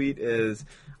final tweet is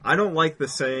I don't like the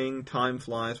saying time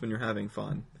flies when you're having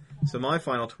fun. So my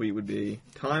final tweet would be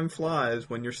time flies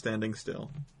when you're standing still.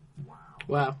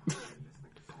 Wow.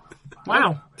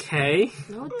 Wow. Okay.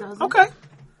 No, it doesn't. Okay.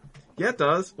 Yeah, it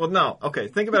does. Well, no. Okay,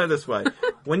 think about it this way.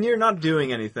 When you're not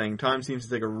doing anything, time seems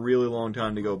to take a really long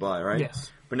time to go by, right?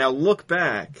 Yes. But now look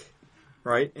back,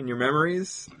 right, in your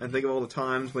memories and think of all the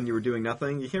times when you were doing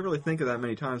nothing. You can't really think of that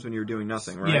many times when you were doing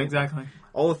nothing, right? Yeah, exactly.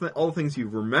 All the things you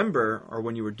remember are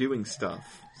when you were doing stuff.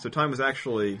 So time was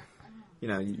actually,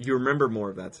 you remember more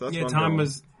of that. So that's Yeah, what I'm time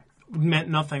going. meant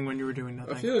nothing when you were doing I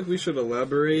nothing. feel like we should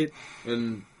elaborate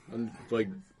and like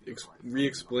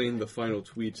re-explain the final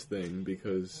tweets thing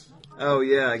because Oh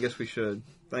yeah, I guess we should.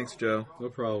 Thanks, Joe. no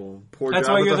problem. Poor That's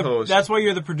job why with you're the the host. That's why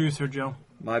you're the producer, Joe,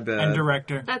 My bad. and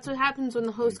director, That's what happens when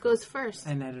the host goes first.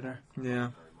 and editor.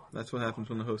 Yeah, that's what happens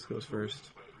when the host goes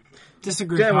first.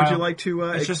 Disagree. Dan, would Kyle. you like to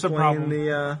It's just a explain problem.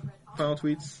 the final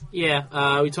tweets?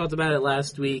 Yeah, we talked about it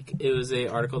last week. It was a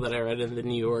article that I read in the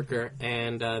New Yorker,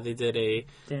 and they did it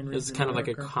was kind of like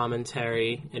a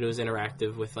commentary, and it was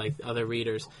interactive with like other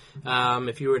readers.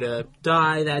 If you were to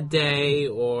die that day,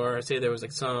 or say there was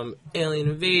like some alien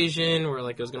invasion, or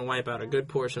like it was going to wipe out a good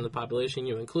portion of the population,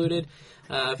 you included,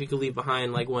 if you could leave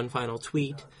behind like one final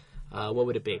tweet, what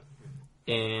would it be?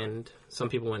 And some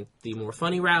people went the more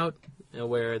funny route,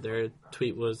 where their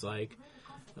tweet was like,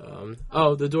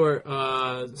 the door,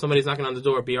 somebody's knocking on the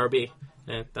door, BRB.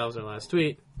 And that was their last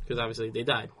tweet, because obviously they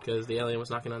died, because the alien was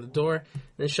knocking on the door, and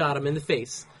then shot him in the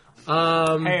face.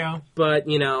 Heyo. But,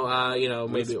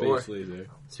 maybe, or laser.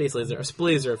 space laser, or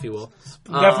splazer, if you will.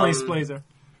 Definitely Splazer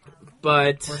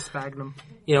But, or Spagnum.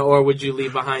 or would you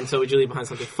leave behind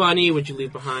something funny? Would you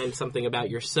leave behind something about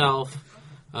yourself?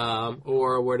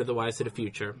 Or word of the wise to the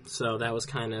future? So that was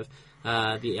kind of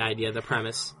the idea, the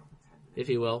premise, if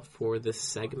you will, for this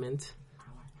segment.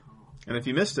 And if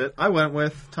you missed it, I went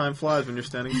with time flies when you're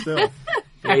standing still.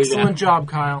 There you Excellent job,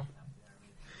 Kyle.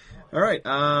 All right.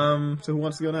 So who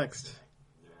wants to go next?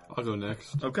 I'll go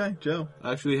next. Okay, Joe.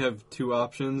 I actually have two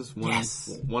options. One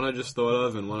I just thought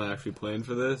of, and one I actually planned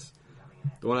for this.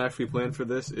 The one I actually planned for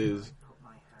this is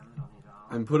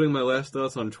I'm putting my last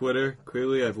thoughts on Twitter.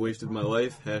 Clearly, I've wasted my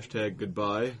life.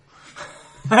 #goodbye.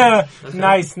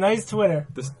 Nice Twitter.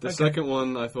 The second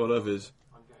one I thought of is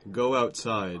go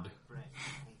outside.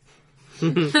 All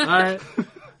right.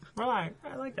 Well, I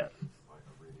like that.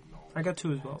 I got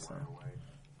two as well, so.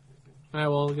 All right,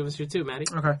 well, give us your two, Maddie.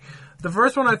 Okay. The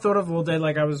first one I thought of all day,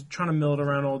 like I was trying to mill it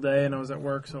around all day and I was at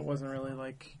work, so it wasn't really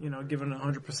like, giving it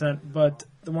 100%. But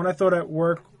the one I thought at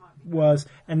work was,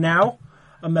 and now,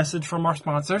 a message from our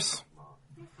sponsors.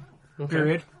 Okay.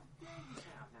 Period.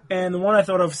 And the one I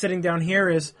thought of sitting down here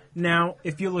is, now,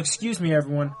 if you'll excuse me,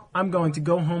 everyone, I'm going to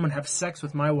go home and have sex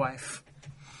with my wife.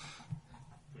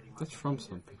 That's from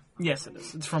something. Yes, it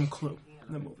is. It's from Clue,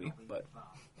 the movie, but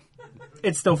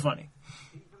it's still funny.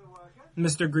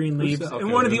 Mr. Green leaves. Okay,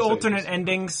 In one of the let's say alternate this.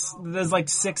 endings, there's like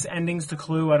 6 endings to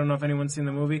Clue. I don't know if anyone's seen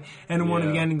the movie. And in one of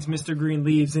the Yeah. endings, Mr. Green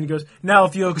leaves and he goes, now,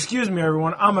 if you'll excuse me,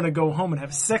 everyone, I'm going to go home and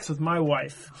have sex with my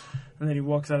wife. And then he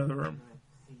walks out of the room.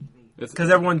 Because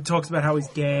everyone talks about how he's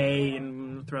gay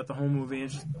and throughout the whole movie.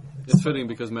 It's fitting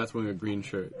because Matt's wearing a green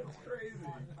shirt.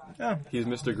 Oh, He's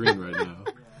Mr. Green right now.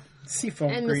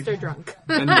 Seafoam And Green. Mr. Drunk.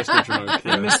 And Mr. Drunk.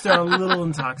 And Yeah. Mr. A little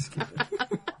intoxicated.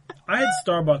 I had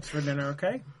Starbucks for dinner,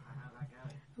 okay?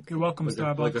 You're welcome,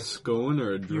 Starbucks. Like a scone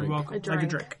or a drink? You're welcome. A Like a drink.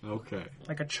 drink. Okay.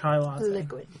 Like a chai latte.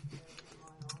 Liquid.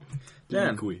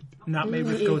 Dan, Liquid. Not made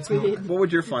with goat's milk. what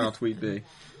would your final tweet be?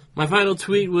 My final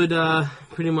tweet would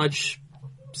pretty much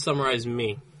summarize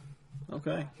me.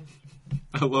 Okay.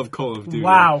 I love Call of Duty.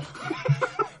 Wow.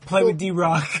 Play with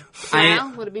D-Rock.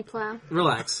 Plow? Would it be plow?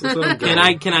 Relax. Let him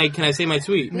go. Can I say my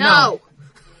tweet? No.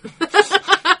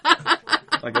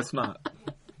 I guess not.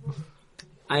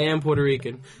 I am Puerto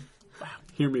Rican.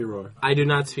 Hear me roar. I do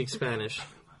not speak Spanish.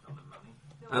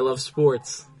 I love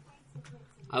sports.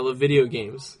 I love video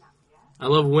games. I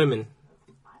love women.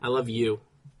 I love you.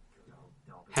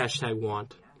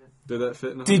 #want. Did that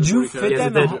fit in Did you 140K? fit Yes,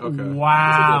 that? it in did. the Okay.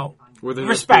 Wow. Were there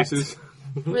Respect. no spaces?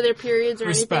 Were there periods or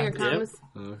Respect. anything or commas?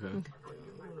 Okay.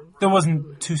 There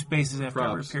wasn't 2 spaces after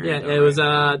every Props. period. Yeah, though, it was.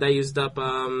 right? They used up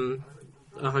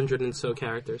 100 and so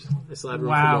characters. They still had room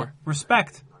for Wow. more.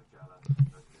 Respect.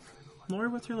 Lori,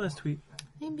 what's your last tweet?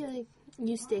 I'd be like,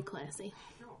 you stay classy.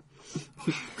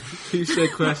 You say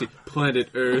classy. Planet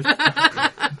Earth.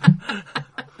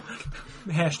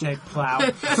 Hashtag plow.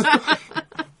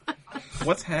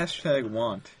 What's hashtag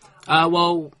want?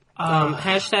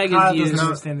 Hashtag Kyle is doesn't used.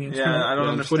 understand the internet. Yeah, I don't on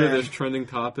understand. Twitter, there's trending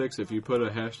topics. If you put a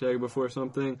hashtag before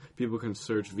something, people can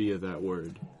search via that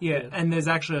word. Yeah, and there's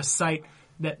actually a site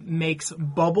that makes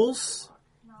bubbles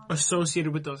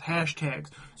associated with those hashtags.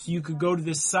 So you could go to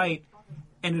this site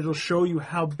and it'll show you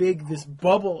how big this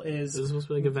bubble is. Is this supposed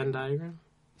to be like a Venn diagram?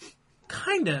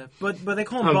 Kinda, but they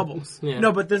call them bubbles. yeah.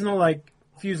 No, but there's no like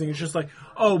fusing. It's just like,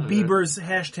 Bieber's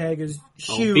hashtag is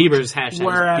huge. Bieber's hashtag is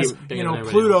whereas bigger than everybody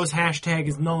Pluto's hashtag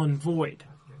is null and void.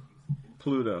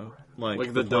 Pluto,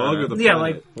 Like the dog or the Yeah,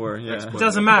 planet? or It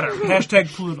doesn't matter. Hashtag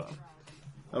Pluto.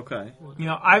 Okay.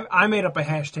 I made up a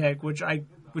hashtag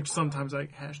which sometimes I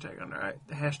hashtag under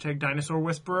hashtag dinosaur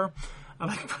whisperer. I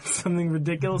like put something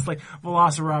ridiculous like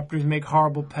velociraptors make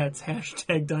horrible pets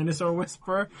hashtag dinosaur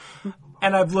whisperer,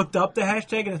 and I've looked up the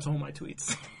hashtag and it's all my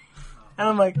tweets, and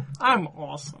I'm like, I'm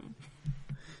awesome.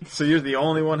 So you're the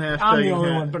only one hashtag. I'm the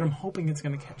only one, but I'm hoping it's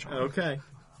gonna catch on. Okay.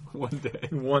 One day.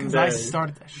 One Because day, I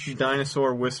started that shit.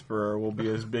 dinosaur whisperer will be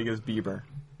as big as Bieber.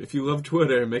 If you love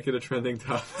Twitter, make it a trending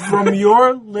topic. From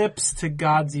your lips to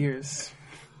God's ears.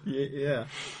 Yeah.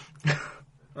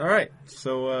 All right.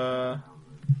 So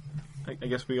I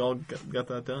guess we all got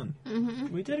that done.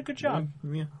 We did a good job.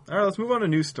 Yeah. All right. Let's move on to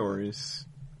news stories.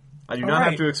 I do All not right.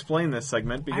 have to explain this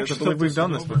segment because I Actually, believe we've this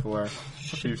done was this over. before a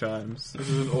few times. This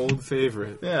is an old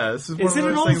favorite. Yeah. This is one Is of it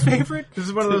those an old things. favorite? This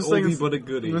is one of It's those an oldie things. but a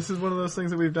goodie. This is one of those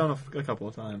things that we've done a couple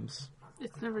of times.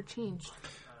 It's never changed.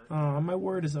 My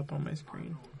word is up on my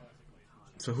screen.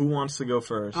 So who wants to go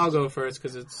first? I'll go first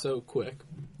because it's so quick.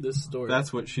 This story.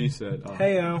 That's what she said. Oh.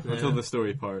 Heyo. Until the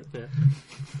story part.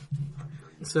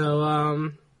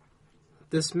 So,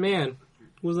 this man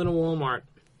was in a Walmart,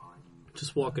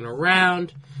 just walking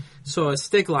around, saw a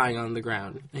stick lying on the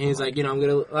ground, and he's like,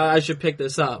 I should pick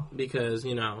this up because,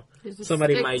 Is this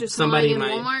somebody stick might, just somebody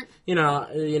lying in might,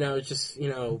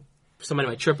 Walmart? somebody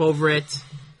might trip over it.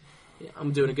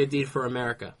 I'm doing a good deed for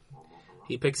America.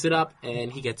 He picks it up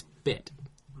and he gets bit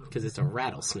because it's a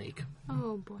rattlesnake.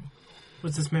 Oh boy.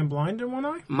 Was this man blind in one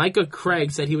eye? Micah Craig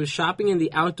said he was shopping in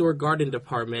the outdoor garden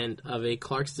department of a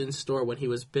Clarkston store when he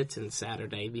was bitten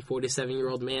Saturday. The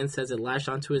 47-year-old man says it lashed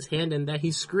onto his hand and that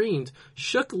he screamed,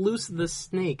 shook loose the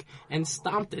snake, and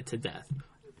stomped it to death.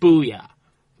 Booyah.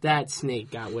 That snake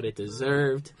got what it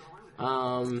deserved.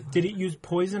 Did it use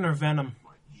poison or venom?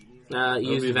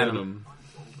 Use Maybe venom.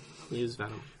 Use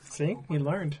venom. See? He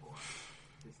learned.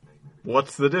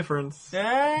 What's the difference?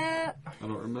 I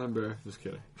don't remember. Just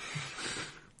kidding.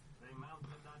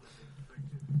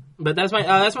 But that's my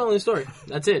only story.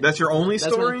 That's it. That's your only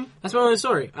story? That's my only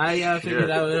story. I figured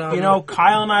Yeah. out.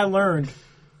 Kyle and I learned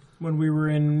when we were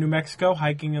in New Mexico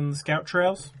hiking in the scout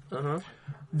trails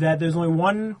that there's only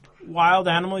one wild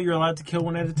animal you're allowed to kill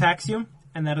when it attacks you,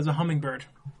 and that is a hummingbird.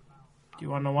 Do you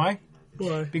want to know why?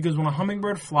 Why? Because when a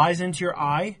hummingbird flies into your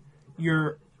eye,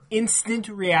 your instant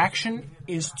reaction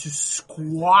is to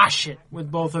squash it with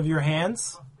both of your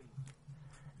hands.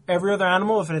 Every other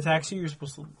animal, if it attacks you, you're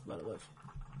supposed to let it live.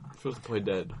 You're supposed to play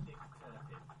dead.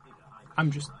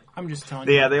 I'm just telling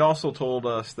you. Yeah, they also told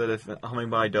us that if a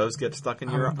hummingbird does get stuck in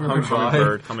your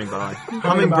Hummingbird.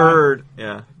 hummingbird,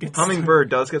 yeah, Gets- hummingbird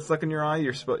does get stuck in your eye.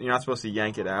 You're not supposed to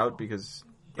yank it out because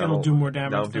It'll do more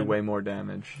damage That'll do than- way more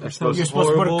damage. That sounds You're supposed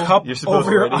to put a horrible. cup You're supposed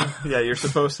over your to, eye. yeah, you're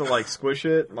supposed to like squish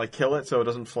it, like kill it, so it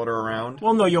doesn't flutter around.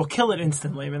 Well, no, you'll kill it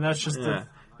instantly. I mean, that's just Yeah,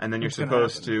 and then you're It's gonna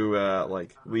supposed to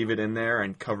like leave it in there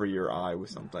and cover your eye with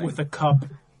something with a cup.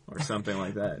 or something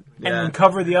like that. And Yeah, then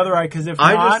cover the other eye, because if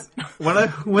I not, just when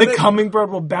the hummingbird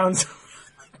will bounce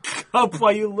up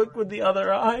while you look with the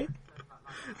other eye.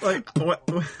 like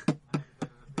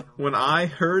when I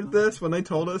heard this, when they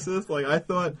told us this, like I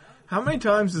thought, how many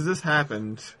times has this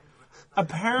happened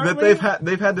Apparently, that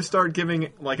they've had to start giving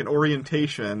like an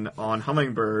orientation on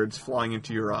hummingbirds flying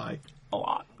into your eye? a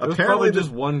lot. It was Apparently, probably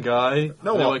just one guy. No,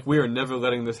 They're well- like, we are never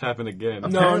letting this happen again.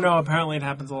 No, apparently it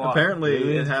happens a lot. Apparently,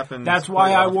 Really? it happens. That's why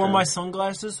quite I wore often. my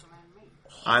sunglasses.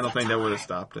 I don't think that would have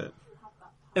stopped it.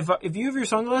 If you have your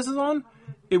sunglasses on,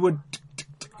 it would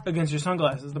against your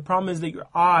sunglasses. The problem is that your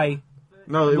eye.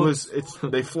 No, Looks-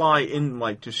 they fly in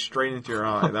like just straight into your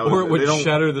eye. That was, Or it would they don't,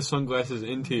 shatter the sunglasses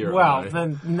into your Well, eye.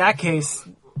 then in that case,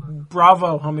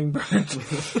 bravo, hummingbird.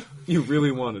 You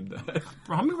really wanted that.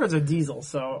 Hummingbirds are diesel,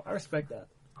 so I respect that.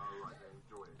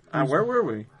 Where were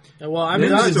we? Well, I'm News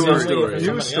done. So I'm stories. waiting for News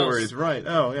somebody stories, else. right.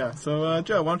 Oh, yeah. So,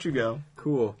 Joe, why don't you go?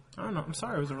 Cool. I don't know. I'm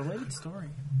sorry. It was a related story.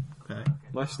 Okay.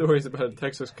 My story is about a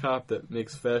Texas cop that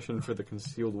makes fashion for the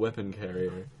concealed weapon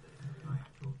carrier.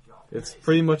 It's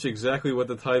pretty much exactly what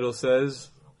the title says.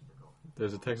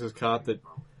 There's a Texas cop that...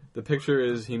 The picture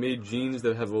is he made jeans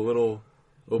that have a little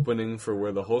opening for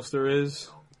where the holster is,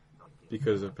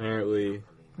 because apparently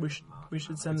We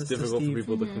should send it's this to difficult for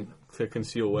Steve. people to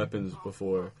conceal weapons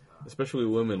before, especially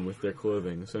women with their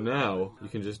clothing. So now you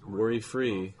can just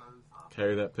worry-free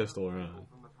carry that pistol around.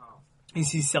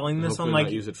 Is he selling this Hopefully on not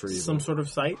like use it for evil. some sort of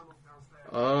site?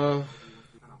 I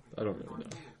don't really know.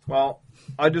 Well,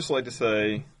 I'd just like to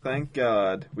say, thank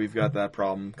God we've got that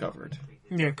problem covered.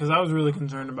 Yeah, because I was really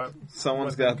concerned about.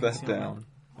 Someone's got that down,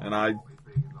 and I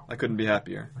couldn't be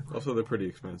happier. Also, they're pretty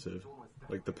expensive.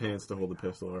 Like the pants to hold the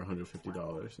pistol are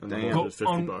 $150, and the Damn. holster is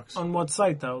 $50. On what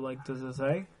site though? Like, does it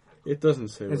say? It doesn't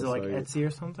say. Is it what like site. Etsy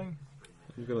or something?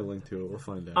 I'm gonna link to it. We'll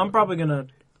find out. I'm probably gonna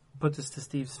put this to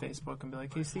Steve's Facebook and be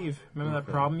like, "Hey, Steve, remember that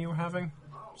Okay. problem you were having?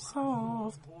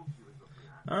 Solved."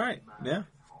 All right, yeah.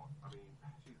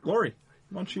 Lori,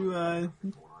 why don't you?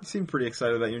 You seem pretty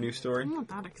excited about your new story. I'm not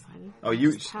that excited. Oh,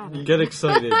 you Just had it. Get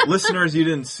excited. listeners, you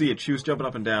didn't see it. She was jumping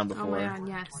up and down Oh before. my god,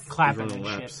 yes. Clapping Running and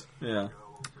laps. shit. Yeah.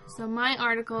 So my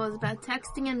article is about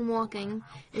texting and walking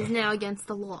is now against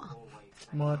the law.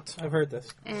 What? I've heard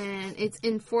this. And it's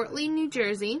in Fort Lee, New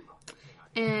Jersey.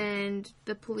 And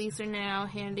the police are now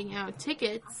handing out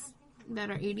tickets that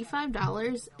are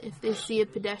 $85 if they see a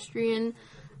pedestrian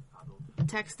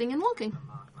texting and walking.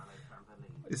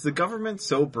 Is the government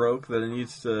so broke that it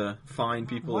needs to fine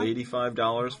people What?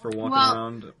 $85 for walking Well,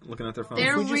 around looking at their phones?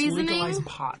 their If we just reasoning- legalize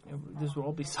pot, this would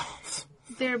all be solved.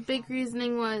 Their big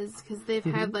reasoning was because they've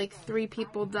had like 3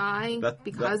 people die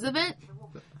because of it.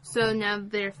 So now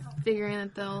they're figuring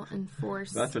that they'll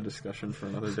enforce. That's a discussion for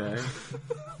another day.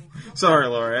 Sorry,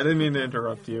 Lori. I didn't mean to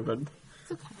interrupt you, but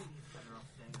It's okay.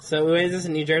 So, wait, is this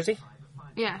in New Jersey?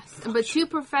 Yes, but 2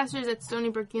 professors at Stony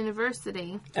Brook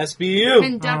University SBU.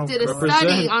 conducted a represent.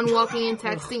 study on walking and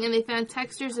texting, and they found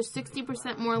texters are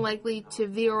 60% more likely to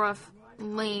veer off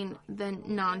lane than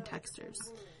non-texters.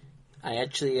 I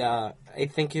actually, I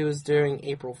think it was during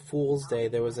April Fool's Day,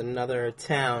 there was another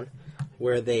town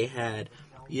where they had,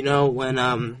 you know, when,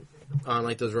 on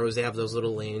like those roads, they have those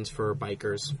little lanes for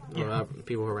bikers, or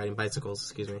people who are riding bicycles,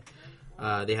 excuse me.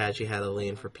 They actually had a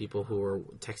lane for people who were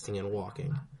texting and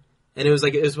walking. And it was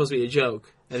supposed to be a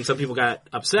joke. And some people got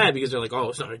upset because they're like, oh,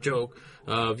 it's not a joke.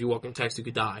 If you walk and text, you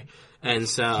could die. And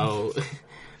so,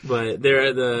 but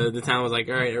the town was like,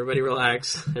 all right, everybody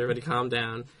relax. Everybody calm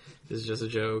down. This is just a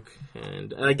joke.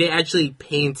 And like they actually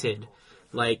painted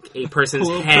like a person's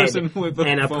Little head person with a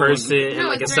and a phone. person and No,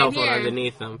 like a it's cell right phone here.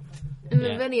 underneath them. In the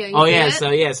Yeah. video, you Oh see yeah,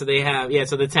 it? so they have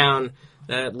so the town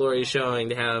that Lori is showing,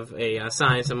 they have a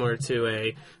sign similar to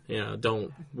a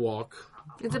don't walk.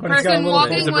 It's a But it's got a person little-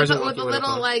 walking It's a with person a walking with a little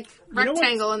phone. like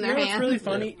rectangle in their what's hand. really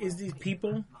funny is these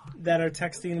people that are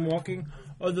texting and walking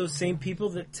are those same people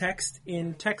that text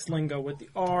in text lingo with the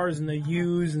R's and the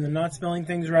U's and the not spelling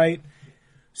things right.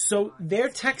 So they're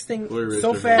texting Lori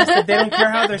so raised her fast that they don't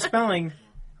care how they're spelling,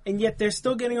 and yet they're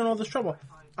still getting in all this trouble.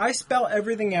 I spell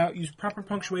everything out, use proper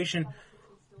punctuation,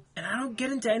 and I don't get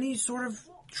into any sort of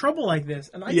trouble like this.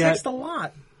 And I Yeah. text a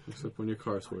lot. Except when your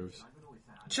car swerves.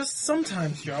 Just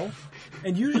sometimes, Joe.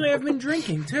 And usually I've been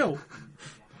drinking, too.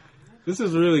 This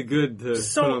is really good to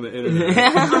So- put on the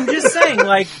internet. I'm just saying,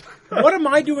 like, what am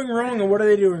I doing wrong and what are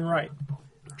they doing right?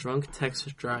 Drunk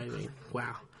text driving.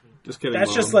 Wow. Just kidding, That's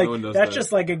Mom. just like no one does that's that.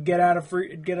 just like a get out of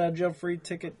jail free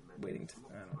ticket waiting.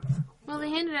 I don't know. Well, they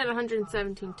handed out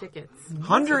 117 tickets.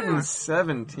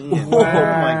 117. Oh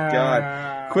my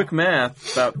god. Quick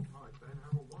math. About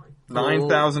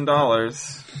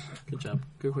 $9,000. Good job.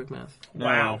 Good quick math.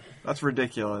 Wow. That's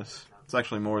ridiculous. It's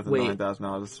actually more than Wait.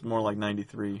 $9,000. It's more like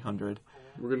 $9,300.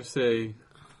 We're gonna say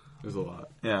there's a lot.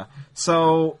 Yeah.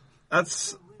 So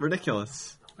that's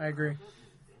ridiculous. I agree.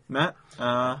 Matt,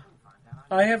 I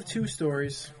have 2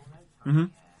 stories.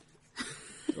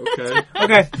 Okay.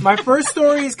 Okay, my first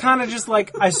story is kind of just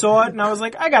like I saw it and I was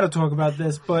like, I got to talk about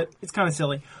this, but it's kind of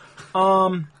silly.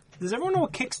 Does everyone know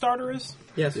what Kickstarter is?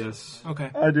 Yes. Yes. Okay.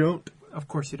 I don't. Of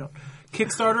course you don't.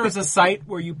 Kickstarter is a site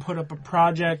where you put up a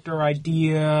project or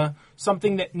idea,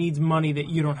 something that needs money that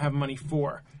you don't have money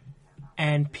for,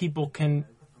 and people can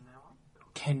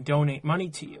donate money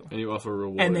to you. And you offer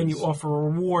rewards. And then you offer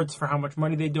rewards for how much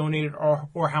money they donated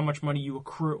or how much money you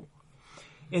accrue.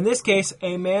 In this case,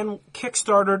 a man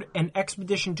kickstarted an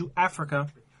expedition to Africa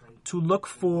to look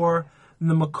for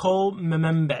the Makol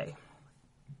Memembe.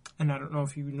 and I don't know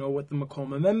if you know what the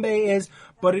Makoma Membe is,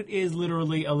 but it is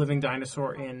literally a living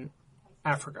dinosaur in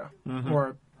Africa,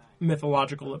 or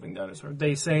mythological living dinosaur.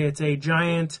 They say it's a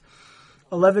giant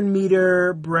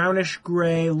 11-meter,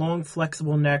 brownish-gray, long,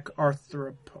 flexible neck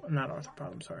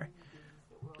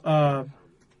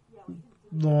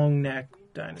long neck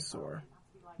dinosaur.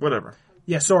 Whatever.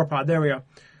 Yeah, sauropod. There we go.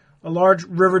 A large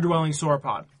river-dwelling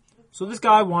sauropod. So this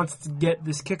guy wants to get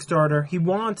this Kickstarter. He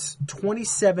wants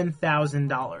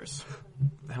 $27,000.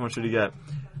 How much did he get?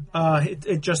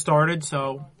 It just started,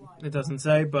 so it doesn't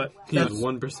say, but He has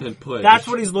 1% pledge. that's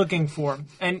what he's looking for.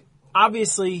 And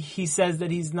obviously, he says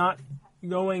that he's not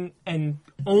going and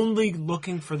only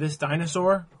looking for this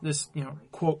dinosaur, this,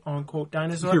 quote-unquote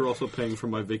dinosaur. You're also paying for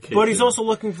my vacation. But he's also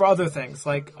looking for other things,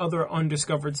 like other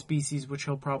undiscovered species, which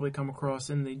he'll probably come across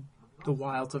in the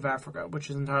wilds of Africa, which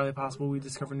is entirely possible. We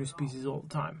discover new species all the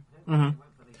time. Mm-hmm.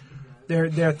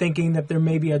 They're thinking that there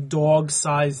may be a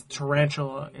dog-sized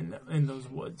tarantula in those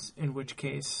woods, in which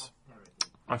case...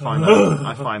 I find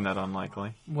that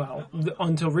unlikely. Well,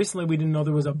 until recently, we didn't know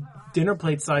there was a dinner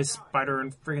plate-sized spider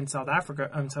in friggin' South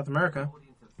America.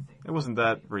 It wasn't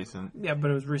that recent. Yeah, but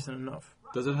it was recent enough.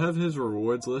 Does it have his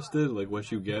rewards listed, like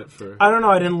what you get for... I don't know.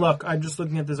 I didn't look. I'm just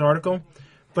looking at this article.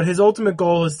 But his ultimate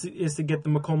goal is to get the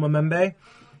Makoma Membe.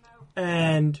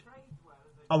 And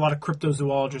a lot of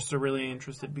cryptozoologists are really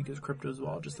interested because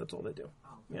cryptozoologists, that's all they do.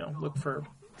 Look for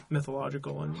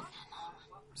mythological and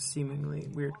seemingly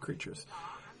weird creatures.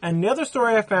 And the other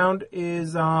story I found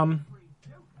is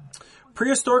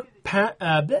prehistoric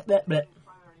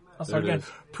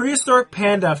prehistoric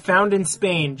panda found in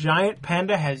Spain. Giant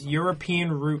panda has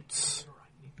European roots.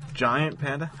 Giant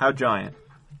panda? How giant?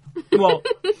 Well,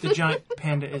 the giant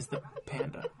panda is the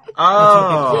panda.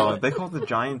 Oh, they call it the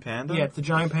giant panda? Yeah, it's the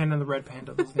giant panda and the red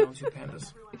panda. Those are the only two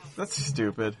pandas. That's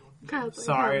stupid.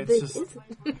 Sorry,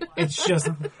 it's just,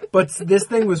 but this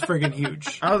thing was friggin'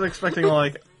 huge. I was expecting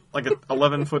like an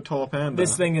 11-foot tall panda.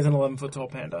 This thing is an 11-foot tall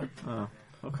panda. Oh,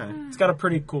 okay. It's got a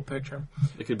pretty cool picture.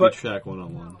 It could But- be Shaq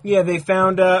 101. Yeah, they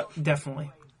found,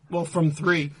 definitely. Well, from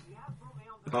 3.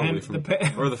 Probably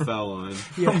or the foul line.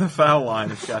 From the foul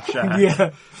line, it's got Shaq.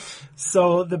 Yeah.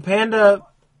 So the panda,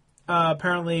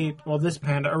 apparently, this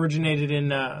panda originated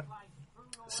in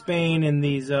Spain in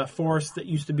these forests that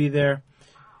used to be there.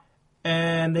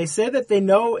 And they say that they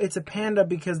know it's a panda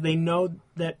because they know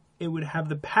that it would have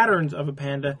the patterns of a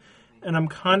panda. And I'm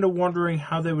kind of wondering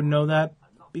how they would know that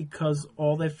because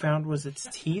all they found was its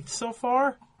teeth so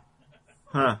far.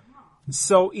 Huh.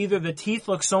 So either the teeth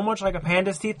look so much like a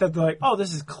panda's teeth that they're like, oh,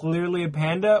 this is clearly a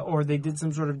panda, or they did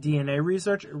some sort of DNA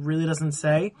research. It really doesn't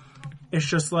say. It's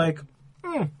just like,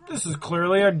 this is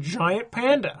clearly a giant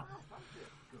panda.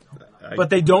 But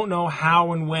they don't know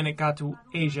how and when it got to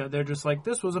Asia. They're just like,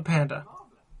 this was a panda.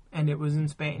 And it was in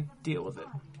Spain. Deal with it.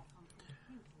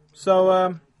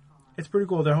 So, it's pretty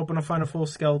cool. They're hoping to find a full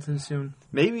skeleton soon.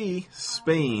 Maybe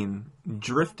Spain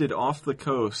drifted off the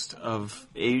coast of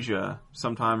Asia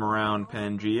sometime around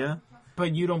Pangaea.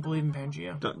 But you don't believe in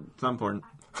Pangaea. It's not important.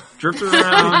 Drifted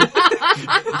around,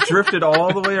 drifted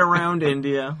all the way around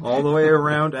India, all the way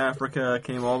around Africa,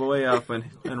 came all the way up and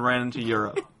ran into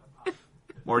Europe.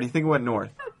 Or do you think it went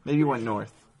north? Maybe it went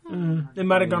north. It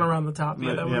might have gone around the top.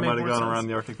 Yeah, that would it make might have more gone sense. around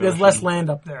the Arctic There's Ocean. less land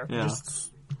up there. Yeah.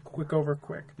 Just quick over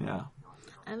quick. Yeah.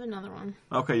 I have another one.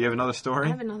 Okay, you have another story?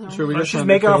 I have another one. Sure, we got She's time to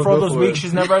making up for all go those for weeks it.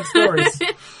 she's never had stories.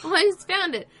 Well, I just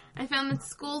found it. I found that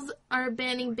schools are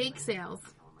banning bake sales.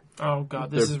 Oh god,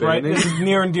 this They're is right. banning? This is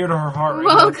near and dear to her heart. Right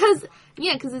Well, now.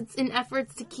 because it's in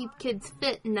efforts to keep kids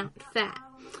fit, not fat.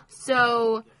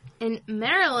 So in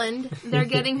Maryland, they're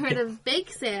getting rid of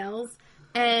bake sales,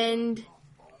 and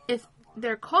if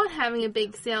they're caught having a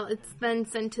bake sale, it's then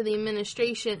sent to the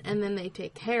administration, and then they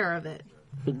take care of it.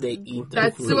 They eat the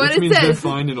That's food. what Which it means they're says.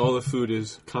 fined and all the food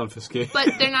is confiscated. But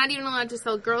they're not even allowed to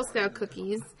sell Girl Scout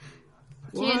cookies,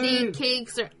 candy, What?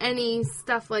 cakes, or any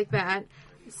stuff like that.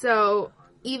 So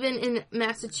even in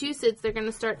Massachusetts, they're going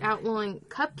to start outlawing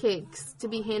cupcakes to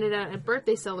be handed out at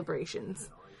birthday celebrations.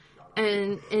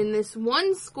 And in this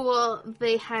one school,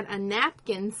 they had a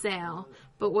napkin sale,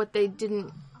 but what they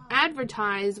didn't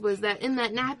advertise was that in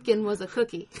that napkin was a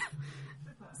cookie.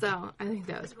 So I think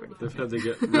that was pretty They've funny. had to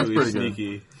get really pretty good.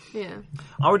 sneaky. Yeah.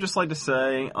 I would just like to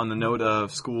say, on the note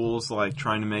of schools like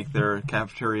trying to make their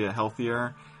cafeteria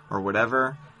healthier or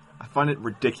whatever, I find it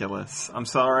ridiculous. I'm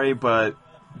sorry, but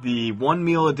the one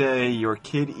meal a day your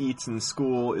kid eats in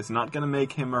school is not going to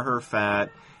make him or her fat.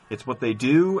 It's what they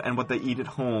do and what they eat at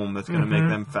home that's going to make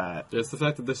them fat. It's the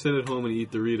fact that they sit at home and eat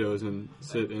Doritos and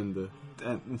sit in the...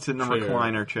 And sit in a Chair.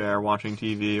 recliner chair watching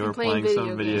TV or playing playing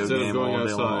some video video games. Instead of game going all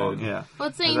day long. outside. Yeah. Well,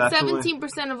 it's saying There's absolutely-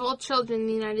 17% of all children in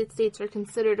the United States are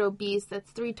considered obese.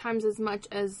 That's 3 times as much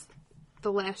as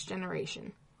the last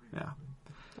generation. Yeah.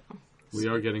 We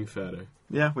are getting fatter.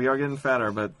 Yeah, we are getting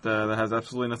fatter, but that has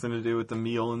absolutely nothing to do with the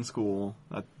meal in school.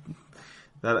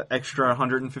 That extra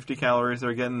 150 calories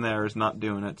they're getting there is not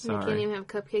doing it. They can't Sorry. even have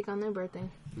cupcake on their birthday.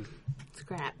 It's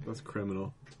crap. That's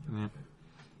criminal.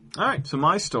 All right, so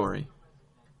my story.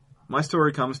 My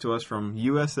story comes to us from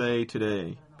USA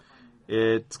Today.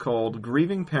 It's called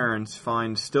 "Grieving Parents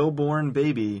Find Stillborn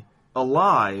Baby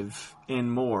Alive in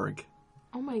Morgue."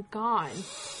 Oh my god.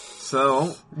 So, That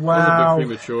was a Wow. bit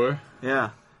premature.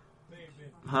 yeah.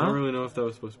 I don't Huh? really know if that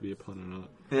was supposed to be a pun or not.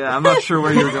 Yeah, I'm not sure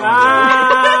where you were going with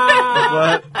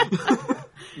that.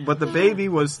 But the baby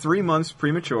was 3 months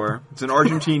premature. It's an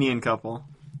Argentinian couple.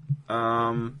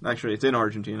 Actually, it's in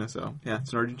Argentina, so yeah,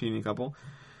 it's an Argentinian couple.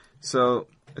 So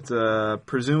it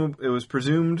was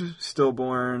presumed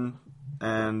stillborn,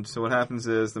 and so what happens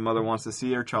is the mother wants to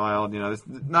see her child. I guess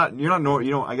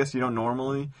you don't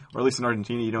normally, or at least in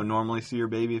Argentina, you don't normally see your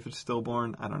baby if it's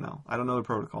stillborn. I don't know. I don't know the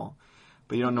protocol,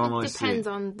 but you don't normally It see it. depends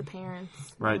on the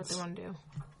parents. Right. What they want to do.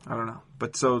 I don't know.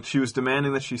 But so she was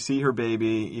demanding that she see her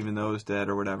baby, even though it was dead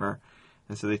or whatever.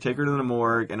 And so they take her to the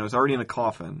morgue, and it was already in a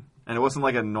coffin. And it wasn't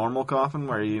like a normal coffin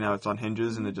where, it's on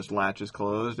hinges and it just latches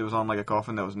closed. It was on like a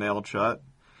coffin that was nailed shut.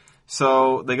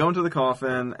 So they go into the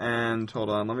coffin, and hold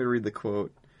on, let me read the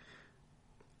quote.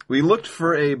 "We looked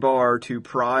for a bar to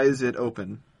prise it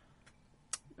open."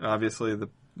 Obviously,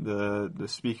 the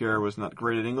speaker was not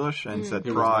great at English and said It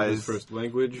was not prise. his first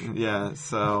language. Yeah,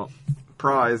 so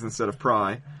prize instead of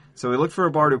pry. So we looked for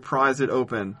a bar to prise it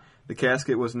open. The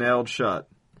casket was nailed shut.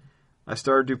 I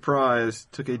started to prise,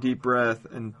 took a deep breath,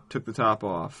 and took the top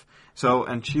off. So,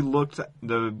 and she looked,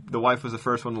 the wife was the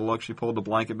first one to look. She pulled the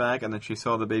blanket back, and then she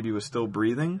saw the baby was still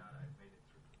breathing.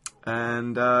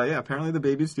 And, apparently the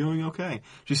baby's doing okay.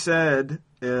 She said,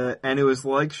 and it was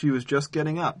like she was just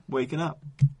waking up.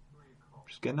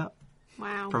 Just getting up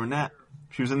Wow. from a nap.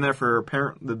 She was in there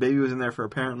the baby was in there for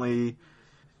apparently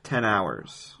 10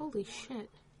 hours. Holy shit.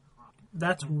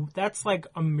 That's like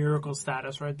a miracle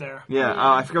status right there. Yeah,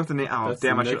 Yeah. I forgot the name. Oh, That's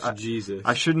damn, the next I Jesus.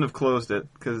 shouldn't have closed it,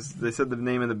 because they said the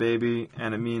name of the baby,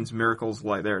 and it means Miracle's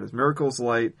Light. There it is. Miracle's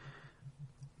Light,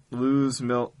 Luz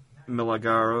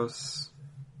Milagros.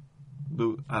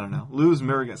 I don't know. Luz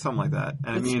Miracles, something like that.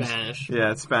 And It's it means Spanish.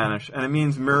 Yeah, it's Spanish. And it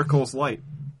means Miracle's Light.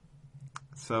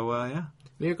 So, yeah.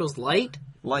 Miracle's light?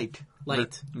 Light.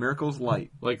 Light. Miracle's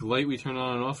Light. Like light we turn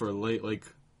on and off, or light like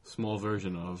small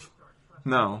version of?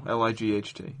 No, Light. That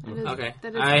is- Okay.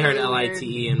 that is I heard really LITE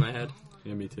weird. in my head.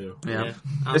 Yeah, me too. Yeah.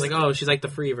 I was like, oh, she's like the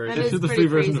free That version. is This is the pretty free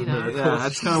version crazy, of though. Miracle. Yeah,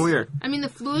 that's kind of weird. I mean, the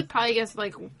fluid probably gets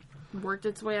worked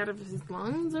its way out of his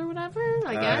lungs or whatever.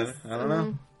 I guess. I don't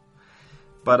know.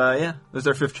 But yeah, this is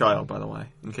their 5th child, by the way,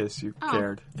 in case you Oh.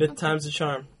 cared. 5th time's the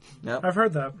charm. Yep. I've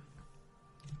heard that.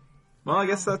 Well, I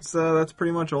guess that's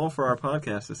pretty much all for our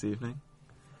podcast this evening.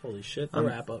 Holy shit, the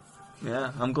wrap up.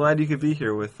 Yeah, I'm glad you could be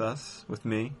here with us, with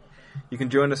me. You can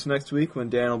join us next week when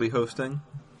Dan will be hosting.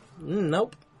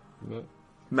 Nope.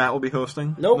 Matt will be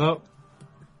hosting. Nope. Nope.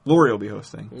 Lori will be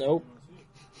hosting. Nope.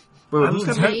 Wait, who's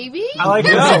gonna Maybe. I like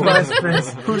that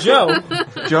surprise face. Joe.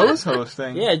 Joe's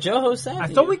hosting. Yeah, Joe hosts that. I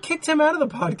thought we kicked him out of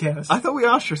the podcast. I thought we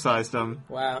ostracized him.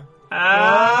 Wow. All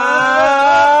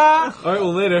right,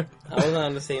 well, later. I was not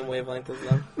on the same wavelength as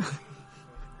them.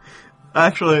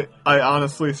 Actually, I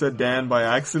honestly said Dan by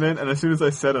accident, and as soon as I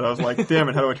said it, I was like, damn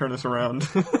it, how do I turn this around?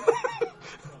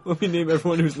 Let me name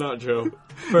everyone who's not Joe.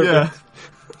 Yeah.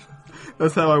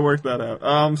 That's how I worked that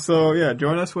out. So, yeah,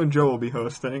 join us when Joe will be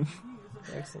hosting.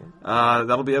 Excellent.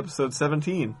 That'll be episode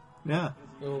 17. Yeah.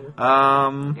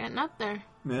 Oh. Getting up there.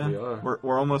 Yeah. We are.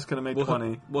 We're almost going to make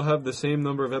 20. We'll have the same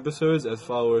number of episodes as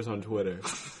followers on Twitter.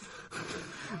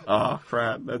 Oh,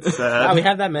 crap. That's Wow, sad. we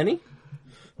have that many?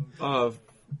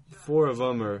 4 of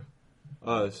them are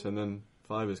us, and then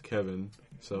 5 is Kevin.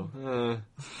 So,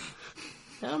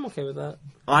 Yeah, I'm okay with that.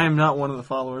 I am not one of the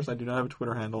followers. I do not have a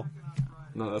Twitter handle.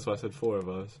 no, that's why I said 4 of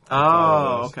us. Oh, 5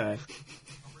 of us. okay.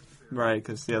 Right,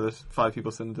 because, yeah, there's 5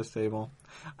 people sitting at this table.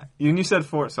 You said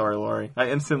 4. Sorry, Laurie. I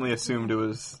instantly assumed it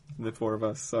was the 4 of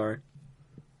us. Sorry.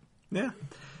 Yeah.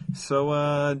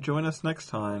 So, join us next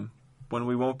time when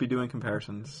we won't be doing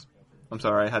comparisons. I'm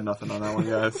sorry, I had nothing on that one,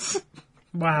 guys.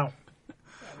 Wow.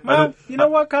 I Well, didn't- you know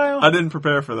what, Kyle? I didn't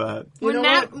prepare for that. When know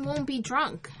Matt won't be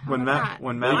drunk. How When about Matt, that?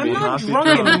 when Matt I'm will not be drunk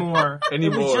drunk. anymore. It was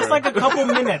Anymore. just like a couple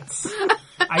minutes.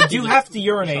 I do have to Tell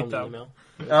urinate, me though. email.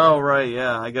 Oh, right,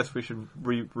 yeah. I guess we should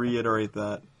reiterate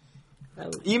that.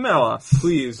 Email us.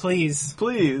 Please.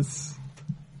 Please.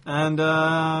 And,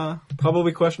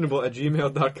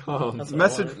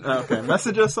 probablyquestionable@gmail.com.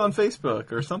 message us on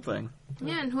Facebook or something.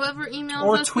 Yeah, and whoever emails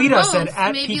Or us tweet the us most,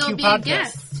 at maybe PQ you'll be Podcast. a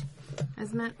guest.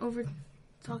 As Matt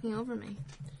talking over me.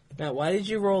 Matt, why did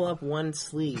you roll up one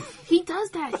sleeve? He does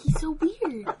that. He's so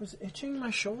weird. I was itching my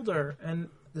shoulder, and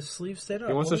the sleeve stayed up.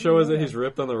 He wants to What show was us that that? he's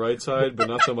ripped on the right side, but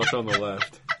not so much on the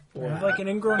left. I have like an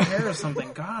ingrown hair or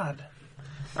something. God.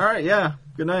 All right, yeah.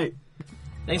 Good night.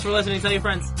 Thanks for listening. Tell your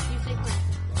friends. You say Clancy.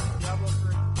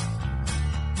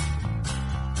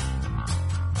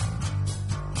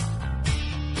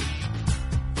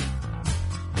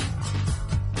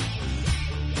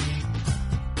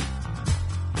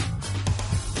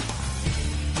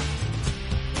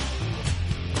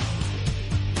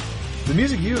 The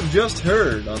music you have just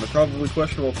heard on the Probably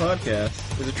Questionable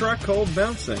podcast is a track called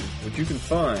Bouncing, which you can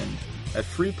find at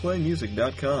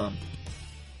freeplaymusic.com.